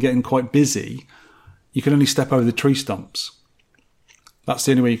built up and getting quite busy, you can only step over the tree stumps. That's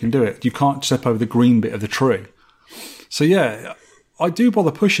the only way you can do it. You can't step over the green bit of the tree. So yeah, I do bother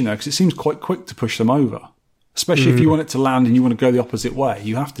pushing there because it seems quite quick to push them over. Especially if you want it to land and you want to go the opposite way.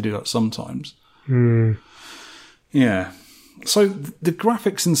 You have to do that sometimes. Yeah. So the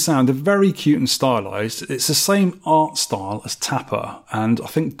graphics and sound are very cute and stylised. It's the same art style as Tapper and I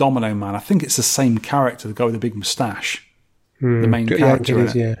think Domino Man. I think it's the same character, the guy with the big moustache. The main character in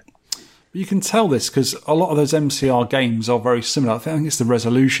it. Yeah. But you can tell this because a lot of those MCR games are very similar. I think it's the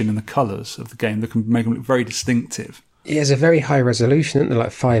resolution and the colours of the game that can make them look very distinctive. Yeah, it's a very high resolution, isn't it?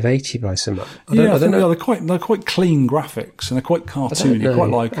 Like 580 by some. I don't know. They're quite clean graphics and they're quite cartoony. I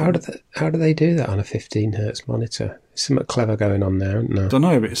quite like them. How do they do that on a 15 hertz monitor? There's something clever going on there, isn't there? I don't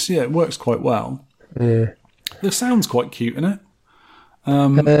know, but it works quite well. Yeah. The sound's quite cute, isn't it?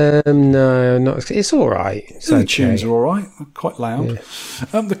 No, not. It's all right. The tunes are all right. They're quite loud.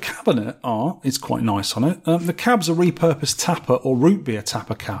 Yeah. The cabinet art is quite nice on it. The cabs are repurposed Tapper or root beer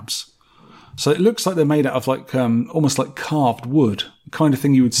Tapper cabs. So it looks like they're made out of like almost like carved wood, the kind of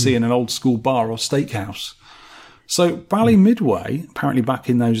thing you would see in an old school bar or steakhouse. So Bally Midway, apparently back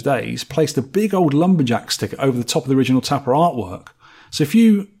in those days, placed a big old lumberjack sticker over the top of the original Tapper artwork. So if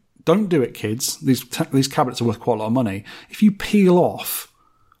you don't do it, kids, these cabinets are worth quite a lot of money. If you peel off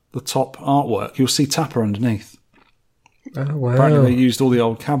the top artwork, you'll see Tapper underneath. Oh, wow. Apparently they used all the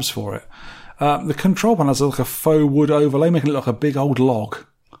old cabs for it. The control panel has like a faux wood overlay, making it look like a big old log.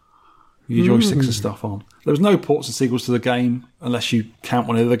 Your joysticks and stuff on. There was no ports and sequels to the game, unless you count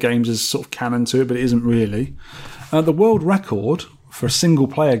one of the games as sort of canon to it, but it isn't really. The world record for a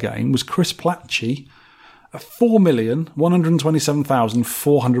single-player game was Chris Platchey,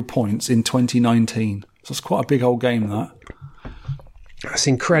 4,127,400 points in 2019. So that's quite a big old game, that. That's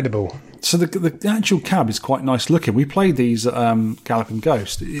incredible. So the actual cab is quite nice looking. We played these Galloping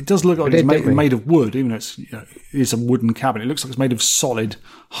Ghost. It does look like it's made of wood, even though it's a wooden cabin. It looks like it's made of solid,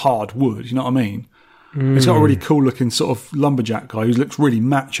 hard wood. You know what I mean? It's got a really cool looking sort of lumberjack guy who looks really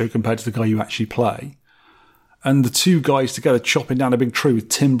macho compared to the guy you actually play. And the two guys together chopping down a big tree with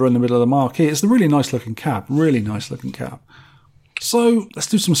timber in the middle of the marquee. It's a really nice looking cab. Really nice looking cab. So let's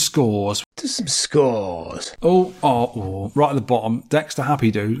do some scores. Oh, right at the bottom, Dexter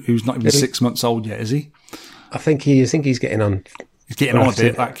Happy Dude, who's not even 6 months old yet, is he? I think he's getting on. He's getting on a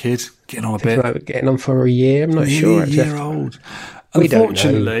bit, that kid. Getting on a bit. Like getting on for a year, I'm not sure. A year old.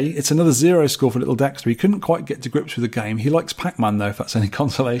 Unfortunately, it's another 0 score for little Dexter. He couldn't quite get to grips with the game. He likes Pac-Man, though, if that's any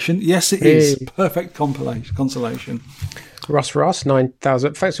consolation. Yes, it is. Perfect consolation. Ross,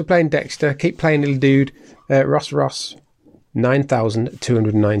 9,000. Thanks for playing, Dexter. Keep playing, little dude. Ross,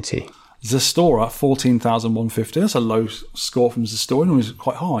 9,290. Zastora, 14,150. That's a low score from Zastora, and it was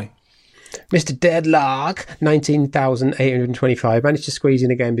quite high. Mr. Deadlock, 19,825. Managed to squeeze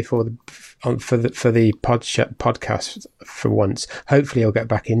in again before for the podcast for once. Hopefully he'll get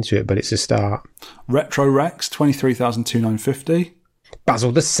back into it, but it's a start. Retro Rex, 23,250.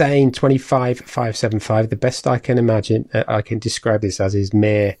 Basil the Sane, 25,575. The best I can imagine, I can describe this as, is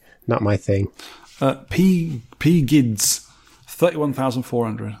mere, not my thing. P Gids,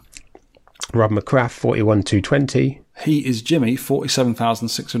 31,400. Rob McCraft, 41,220. He is Jimmy,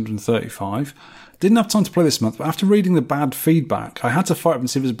 47,635. Didn't have time to play this month, but after reading the bad feedback, I had to fire up and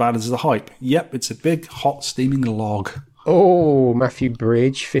see if it was as bad as the hype. Yep, it's a big, hot, steaming log. Oh, Matthew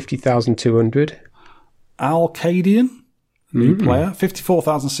Bridge, 50,200. Alcadian, new player,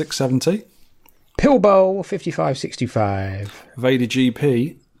 54,670. Pillbowl, 55,65. Vader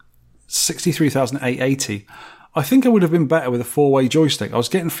GP, 63,880. I think I would have been better with a 4-way joystick. I was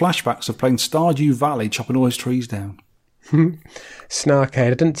getting flashbacks of playing Stardew Valley, chopping all his trees down.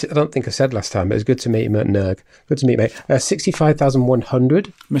 Snarkhead, I don't think I said last time, but it was good to meet him at Nerg. Good to meet mate.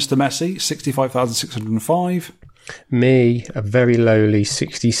 65,100. Mr. Messi, 65,605. Me, a very lowly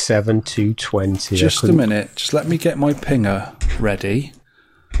 67,220. Just a minute. Just let me get my pinger ready.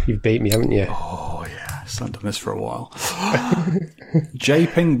 You've beat me, haven't you? Oh, yes. I've done this for a while. J.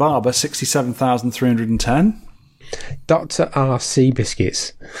 Ping Barber, 67,310. Dr. R.C.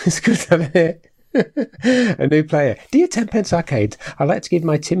 Biscuits. It's good to have it. A new player. Dear 10 Pence Arcade, I'd like to give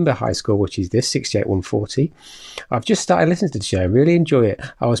my Timber high score, which is this, 68,140. I've just started listening to the show. I really enjoy it.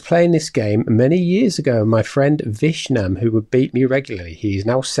 I was playing this game many years ago, and my friend Vishnam, who would beat me regularly, he is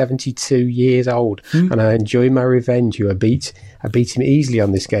now 72 years old, and I enjoy my revenge. I beat him easily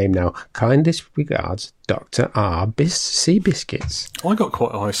on this game now. Kindest regards, Dr. R.C. Biscuits. I got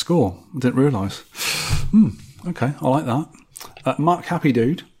quite a high score. I didn't realise. Okay, I like that. Mark Happy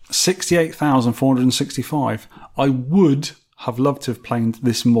Dude, 68,465. I would have loved to have played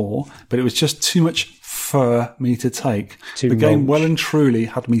this more, but it was just too much for me to take. The game well and truly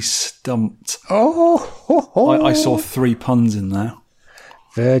had me stumped. I saw 3 puns in there.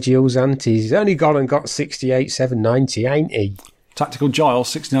 Virgil's aunties. He's only gone and got 68,790, ain't he? Tactical Giles,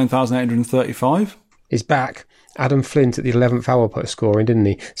 69,835. Is back. Adam Flint at the 11th hour put a score in, didn't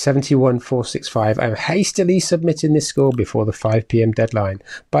he? 71,465. I'm hastily submitting this score before the 5 p.m. deadline.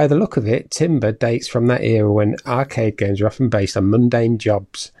 By the look of it, Timber dates from that era when arcade games are often based on mundane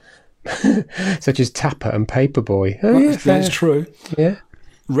jobs, such as Tapper and Paperboy. Oh, yeah, that's true. Yeah.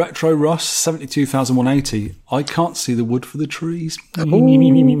 Retro Russ, 72,180. I can't see the wood for the trees. That's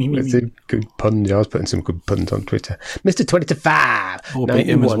a good pun. I was putting some good puns on Twitter. Mr. 20-5. Oh, beat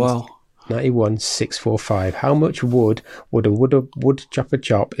him as well. 91,645. How much wood would a wood chopper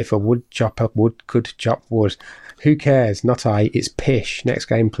chop if a wood chopper could chop wood? Who cares? Not I. It's pish. Next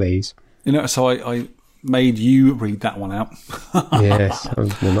game, please. You know, so I made you read that one out. Yes, I'm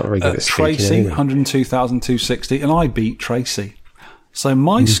not very good at speaking. Tracy, anyway. 102,260, and I beat Tracy. So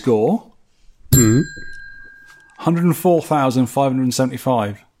my score,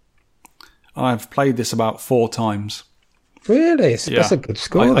 104,575. I've played this about 4 times. Really? That's a good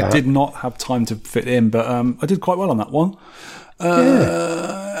score. I did not have time to fit in, but I did quite well on that one.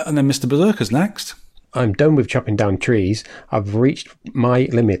 And then Mr. Berserker's next. I'm done with chopping down trees. I've reached my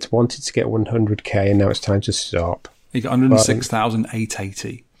limit. Wanted to get 100k, and now it's time to stop. He got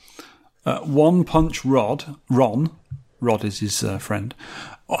 106,880. One Punch Ron is his friend,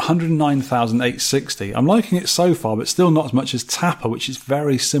 109,860. I'm liking it so far, but still not as much as Tapper, which is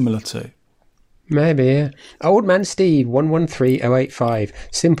very similar to. Maybe, yeah. Old Man Steve, 113085.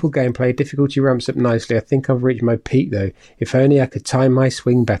 Simple gameplay, difficulty ramps up nicely. I think I've reached my peak, though. If only I could time my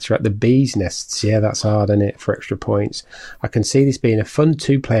swing better at the bees' nests. Yeah, that's hard, isn't it, for extra points. I can see this being a fun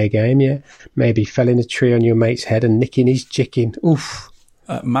 2-player game, yeah. Maybe felling a tree on your mate's head and nicking his chicken. Oof.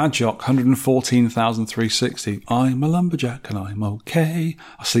 Madjock, 114,360. I'm a lumberjack and I'm okay.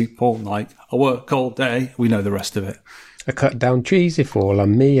 I sleep all night. I work all day. We know the rest of it. I cut down trees, they fall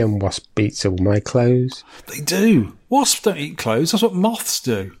on me, and wasp beats all my clothes. They do. Wasps don't eat clothes. That's what moths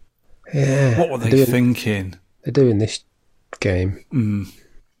do. Yeah. What were they thinking? They're doing this game.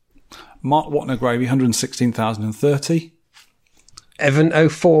 Mark Watner Gravy, 116,030. Evan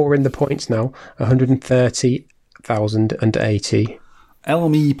 04 in the points now, 130,080. El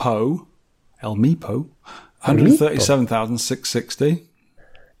Meepo, 137,660.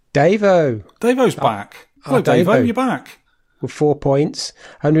 Davo's back. Hello, Davo, you're back. With 4 points,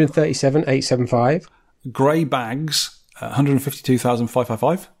 137,875. Grey Bags,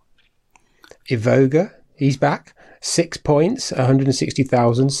 152,555. Ivoga, he's back. 6 points,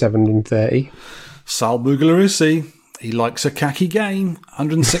 160,730. Sal Bugalarissi, He likes a khaki game,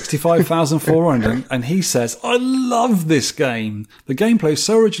 165,400, and he says, I love this game. The gameplay is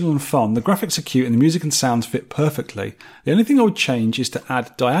so original and fun, the graphics are cute, and the music and sounds fit perfectly. The only thing I would change is to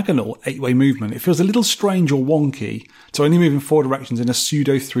add diagonal 8-way movement. It feels a little strange or wonky to only move in 4 directions in a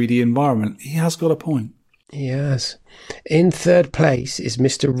pseudo 3D environment. He has got a point. Yes. In third place is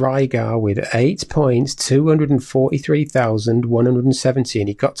Mr. Rygar with 8 points, 243,170, and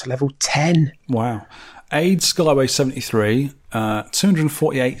he got to level 10. Wow. Aid Skyway 73,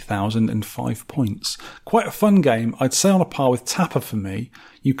 248,005 points. Quite a fun game. I'd say on a par with Tapper for me.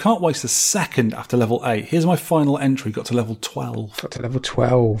 You can't waste a second after level 8. Here's my final entry, got to level 12. Got to level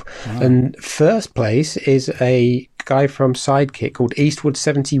 12. Wow. And first place is a guy from Sidekick called Eastwood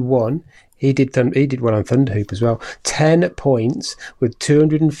 71. He did one on Thunderhoop as well. 10 points with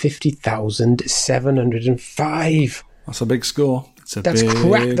 250,705. That's a big score. That's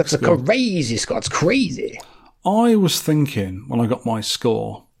crazy. That's a crazy score. It's crazy. I was thinking when I got my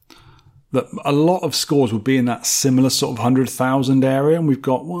score that a lot of scores would be in that similar sort of 100,000 area, and we've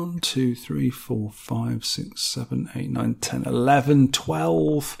got 1, 2, 3, 4, 5, 6, 7, 8, 9, 10, 11,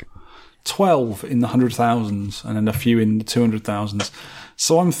 12 in the 100,000s, and then a few in the 200,000s.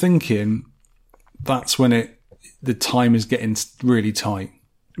 So I'm thinking that's when the time is getting really tight,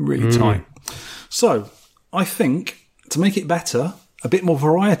 tight. So I think to make it better, a bit more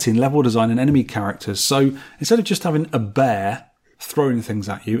variety in level design and enemy characters. So instead of just having a bear throwing things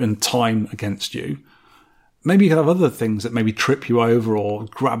at you and time against you, maybe you could have other things that maybe trip you over or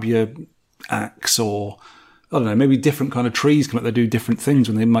grab your axe, or I don't know, maybe different kind of trees come up, they do different things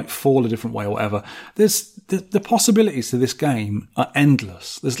when they might fall a different way or whatever. There's the possibilities to this game are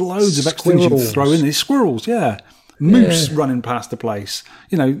endless. There's loads of extra things you can throw in. These squirrels, yeah. Moose running past the place.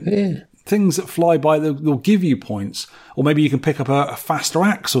 Things that fly by, they'll give you points. Or maybe you can pick up a faster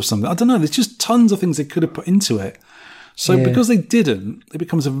axe or something. I don't know. There's just tons of things they could have put into it. So because they didn't, it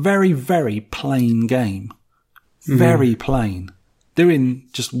becomes a very, very plain game. Very plain. Doing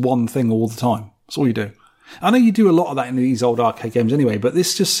just one thing all the time. That's all you do. I know you do a lot of that in these old arcade games anyway, but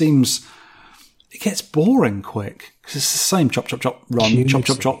this just seems... It gets boring quick. Because it's the same chop, chop, chop, run, chop,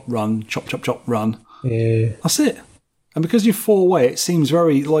 chop, chop, run, chop, chop, chop, run. Yeah. That's it. And because you fall away, it seems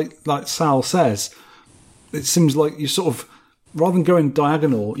very, like Sal says, it seems like you sort of, rather than going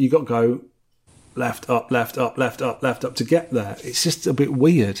diagonal, you got to go left, up, left, up, left, up, left, up to get there. It's just a bit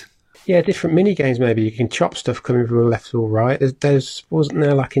weird. Yeah, different mini games maybe. You can chop stuff coming from the left or right. There's wasn't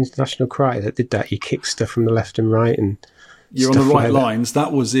there like International Karate that did that? You kick stuff from the left and right, and you're on the right lines.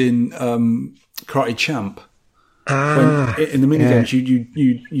 That was in Karate Champ. In the mini games,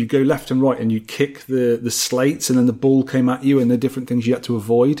 you go left and right, and you kick the slates, and then the ball came at you, and the different things you had to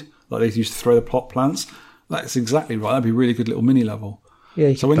avoid, like they used to throw the pot plants. That's exactly right. That'd be a really good little mini level.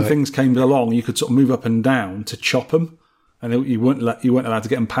 Yeah. So when things came along, you could sort of move up and down to chop them, and you weren't allowed to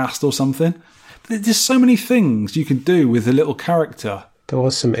get them past or something. But there's so many things you can do with a little character. There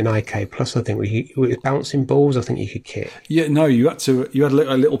was some in IK Plus, I think, with bouncing balls. I think you could kick. Yeah, no, you had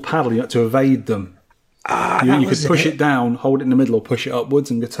a little paddle. You had to evade them. You could push it down, hold it in the middle, or push it upwards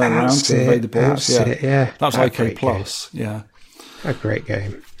and turn around to evade the balls. That was IK Plus. Game. Yeah, a great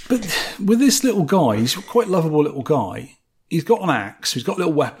game. But with this little guy, he's quite a lovable little guy. He's got an axe, he's got a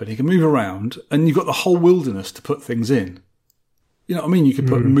little weapon, he can move around, and you've got the whole wilderness to put things in. You know what I mean? You could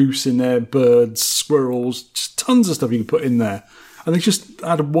put moose in there, birds, squirrels, just tons of stuff you can put in there. And they just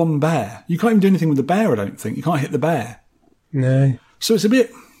added one bear. You can't even do anything with the bear, I don't think. You can't hit the bear. No. So it's a bit...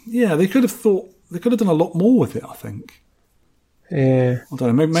 Yeah, they could have done a lot more with it, I think. Yeah. I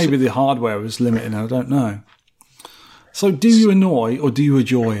don't know. Maybe the hardware was limited, I don't know. So do you annoy or do you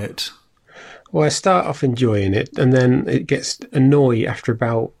enjoy it? Well, I start off enjoying it, and then it gets annoying after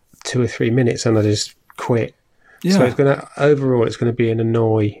about 2 or 3 minutes, and I just quit. Yeah. So it's going to be an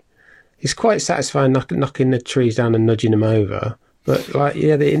annoy. It's quite satisfying knocking the trees down and nudging them over. But,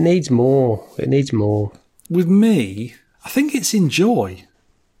 it needs more. It needs more. With me, I think it's enjoy.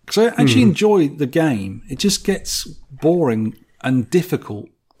 Because I actually enjoy the game. It just gets boring and difficult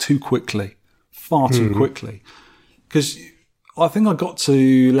too quickly. Far too quickly. Because I think I got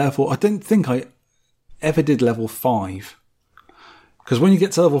to level... I don't think I ever did level 5. Because when you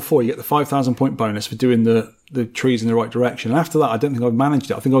get to level 4, you get the 5,000 point bonus for doing the trees in the right direction. And after that, I don't think I've managed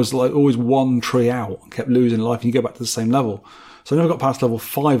it. I think I was always one tree out and kept losing life, and you go back to the same level. So I never got past level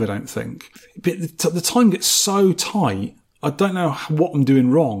 5, I don't think. But the time gets so tight, I don't know what I'm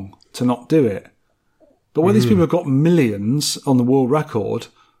doing wrong to not do it. But when these people have got millions on the world record,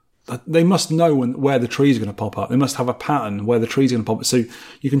 they must know where the trees are going to pop up. They must have a pattern where the trees are going to pop up. So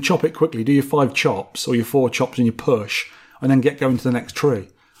you can chop it quickly, do your 5 chops or your 4 chops and you push, and then get going to the next tree.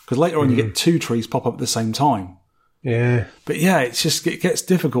 Because later on you get 2 trees pop up at the same time. Yeah. But yeah, it gets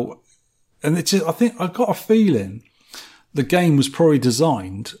difficult. And I think I've got a feeling the game was probably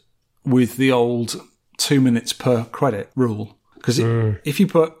designed with the old 2 minutes per credit rule. Because if you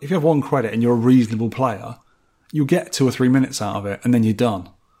have 1 credit and you're a reasonable player, you'll get 2 or 3 minutes out of it and then you're done.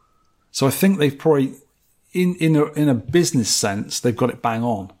 So I think they've probably, in a business sense, they've got it bang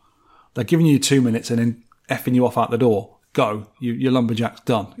on. They're giving you 2 minutes and then effing you off out the door. Go. Your lumberjack's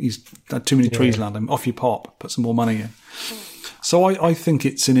done. He's had too many trees land him. Off you pop. Put some more money in. So I think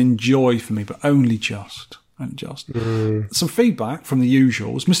it's an enjoy for me, but only just. Some feedback from the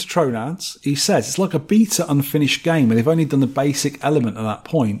usuals. Mr. Tronads, he says, it's like a beta unfinished game and they've only done the basic element at that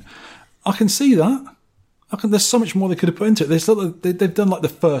point. I can see that. There's so much more they could have put into it. They've done like the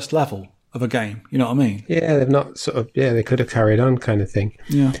first level of a game. You know what I mean? Yeah, they've not they could have carried on kind of thing.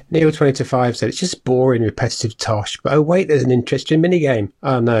 Yeah. Neil 20-5 said, it's just boring, repetitive tosh. But oh, wait, there's an interesting minigame.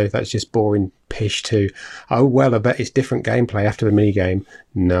 Oh, no, that's just boring pish too. Oh, well, I bet it's different gameplay after the minigame.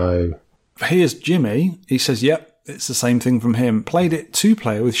 No. Here's Jimmy. He says, yep, it's the same thing from him. Played it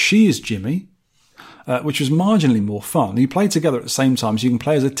 2-player with She Is Jimmy, which was marginally more fun. You play together at the same time, so you can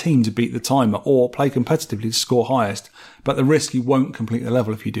play as a team to beat the timer or play competitively to score highest. But the risk you won't complete the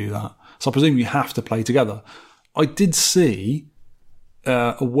level if you do that. So I presume you have to play together. I did see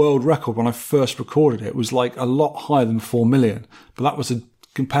a world record when I first recorded it. It was like a lot higher than 4 million. But that was a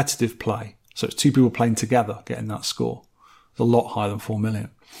competitive play. So it's 2 people playing together getting that score. It's a lot higher than 4 million.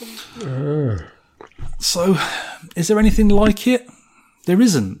 So, is there anything like it? There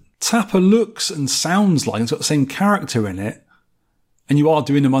isn't. Tapper looks and sounds like it's got the same character in it, and you are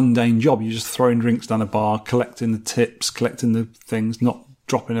doing a mundane job. You're just throwing drinks down a bar, collecting the tips, collecting the things, not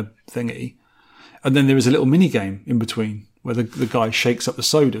dropping a thingy. And then there is a little mini game in between where the guy shakes up the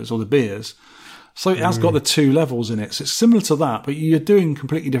sodas or the beers. So it has got the 2 levels in it. So it's similar to that, but you're doing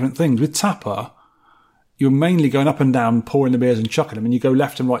completely different things. With Tapper, you're mainly going up and down, pouring the beers and chucking them, and you go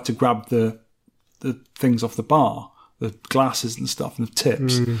left and right to grab the things off the bar, the glasses and stuff, and the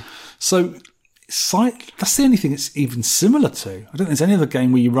tips. So that's the only thing it's even similar to. I don't think there's any other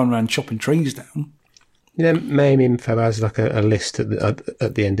game where you run around chopping trees down. You know, MAME info has like a list at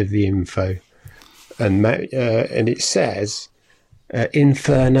the end of the info, and it says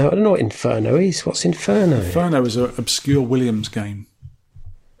Inferno. I don't know what Inferno is. What's Inferno? Inferno is an obscure Williams game.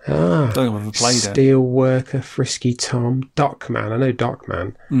 Ah, I don't know if I've played it. Steelworker, Frisky Tom, Dockman. I know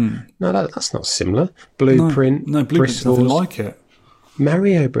Dockman. No, that's not similar. Blueprint. No, Blueprint's nothing like it.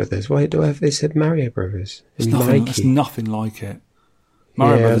 Mario Brothers. Why have they said Mario Brothers? It's nothing like it.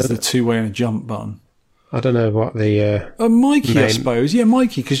 Mario Brothers is the 2-way and a jump button. I don't know what the... Mikey, I suppose. Yeah,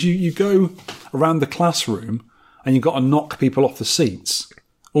 Mikey, because you go around the classroom and you've got to knock people off the seats,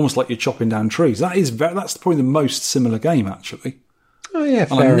 almost like you're chopping down trees. That's probably the most similar game, actually. Oh, yeah,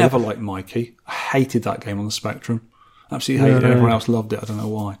 and I never liked Mikey. I hated that game on the Spectrum. Absolutely hated it. Everyone else loved it. I don't know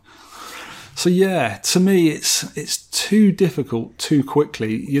why. So, yeah, to me, it's too difficult too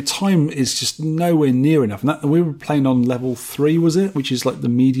quickly. Your time is just nowhere near enough. And we were playing on level 3, was it? Which is like the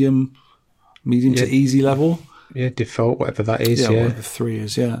medium to easy level. Yeah, default, whatever that is. Yeah, whatever 3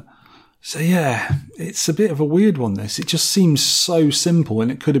 is, yeah. So, yeah, it's a bit of a weird one, this. It just seems so simple, and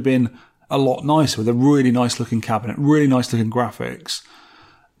it could have been a lot nicer with a really nice-looking cabinet, really nice-looking graphics,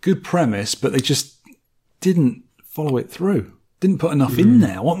 good premise, but they just didn't follow it through. Didn't put enough in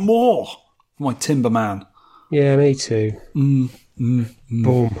there. I want more for my Timber Man. Yeah, me too. Boom.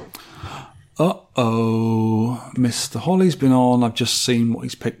 Uh-oh. Mr. Holly's been on. I've just seen what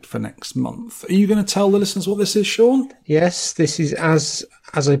he's picked for next month. Are you going to tell the listeners what this is, Sean? Yes, this is as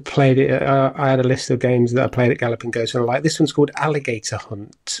I played it. I had a list of games that I played at Galloping Ghost, and I like this one's called Alligator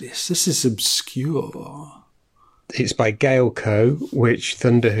Hunt. Yes, this is obscure. It's by Gale Co., which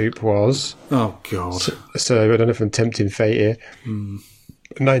Thunderhoop was. Oh, God. So I don't know if I'm tempting fate here.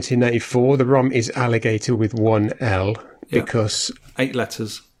 1994. The ROM is Alligator with 1 L because... 8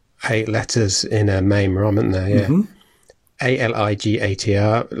 letters. 8 letters in a MAME ROM, isn't there? Yeah.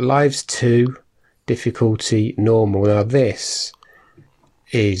 ALIGATR. Lives 2. Difficulty normal. Now this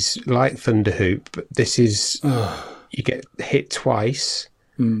is like Thunderhoop, but this is you get hit twice.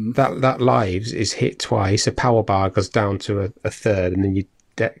 That lives is hit twice. A power bar goes down to a third, and then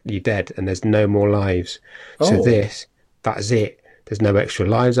you're dead, and there's no more lives. So that's it. There's no extra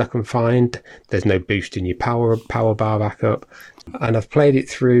lives I can find. There's no boosting your power bar back up. And I've played it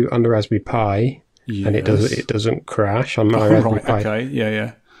through on the Raspberry Pi, and it doesn't crash on my Raspberry Pi. Okay,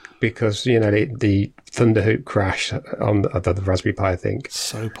 yeah. Because the Thunderhoop crashed on the Raspberry Pi, I think.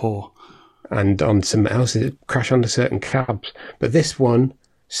 So poor. And on some else, it crashed onto certain cabs. But this one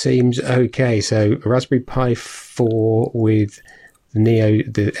seems okay. So a Raspberry Pi 4 with the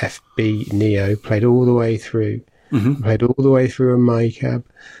FB Neo played all the way through. I played all the way through a my cab.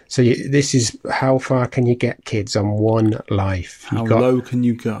 So this is how far can you get kids on one life? How low can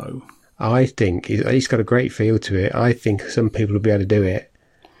you go? I think he's got a great feel to it. I think some people will be able to do it.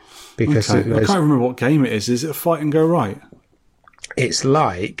 Because I can't remember what game it is. Is it a fight and go right? It's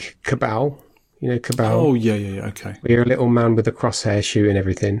like Cabal. You know Cabal? Oh, yeah, okay. Where you're a little man with a crosshair shooting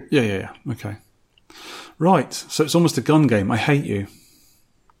everything. Yeah, okay. Right, so it's almost a gun game. I hate you.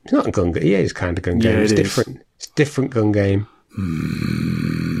 It's not a gun game. Yeah, it's kind of gun game. It's different. It's a different gun game.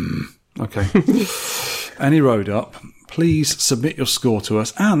 Okay. Any road up, please submit your score to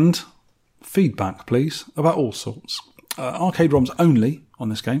us and feedback, please, about all sorts. Arcade ROMs only on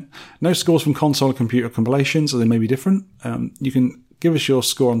this game. No scores from console or computer compilations, or they may be different. You can give us your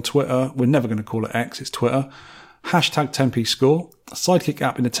score on Twitter. We're never going to call it X, it's Twitter. Hashtag 10p score. A Sidekick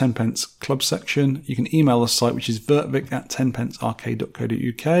app in the 10pence club section. You can email the site, which is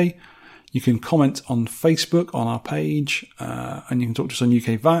vertvic@10pencearcade.co.uk. You can comment on Facebook on our page, and you can talk to us on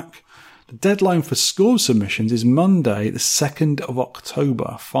UK VAC. The deadline for score submissions is Monday, the 2nd of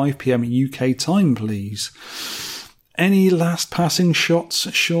October, 5 p.m. UK time, please. Any last passing shots,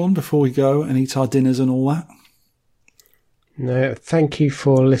 Sean, before we go and eat our dinners and all that? No, thank you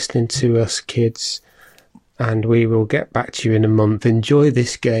for listening to us, kids. And we will get back to you in a month. Enjoy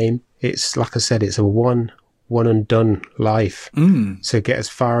this game. It's, like I said, it's a one and done life. So get as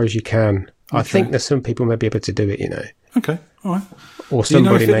far as you can. Okay. I think there's some people may be able to do it, you know. Okay, all right. Or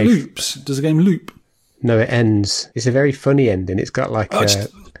somebody do you know if it loops? Does the game loop? No, it ends. It's a very funny ending. It's got like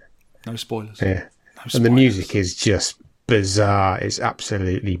no spoilers. Yeah. And the music is just bizarre. It's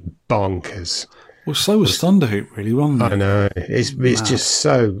absolutely bonkers. Well, so was Thunderhoop, really, wasn't it? I know. It's just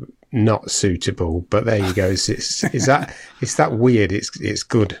so not suitable. But there you go. It's that weird. It's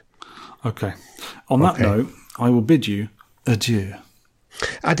good. Okay. On that note, I will bid you adieu.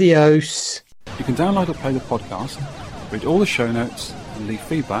 Adios. You can download or play the podcast, read all the show notes, and leave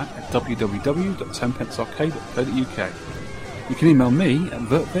feedback at www.10pencearcade.co.uk. You can email me at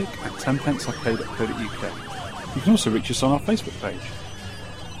vertvic@10pencearcade.co.uk. You can also reach us on our Facebook page.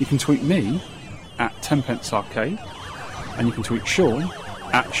 You can tweet me at 10pencearcade, and you can tweet Sean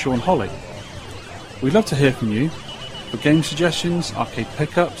at Sean Holly. We'd love to hear from you for game suggestions, arcade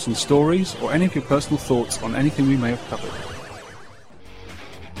pickups and stories, or any of your personal thoughts on anything we may have covered.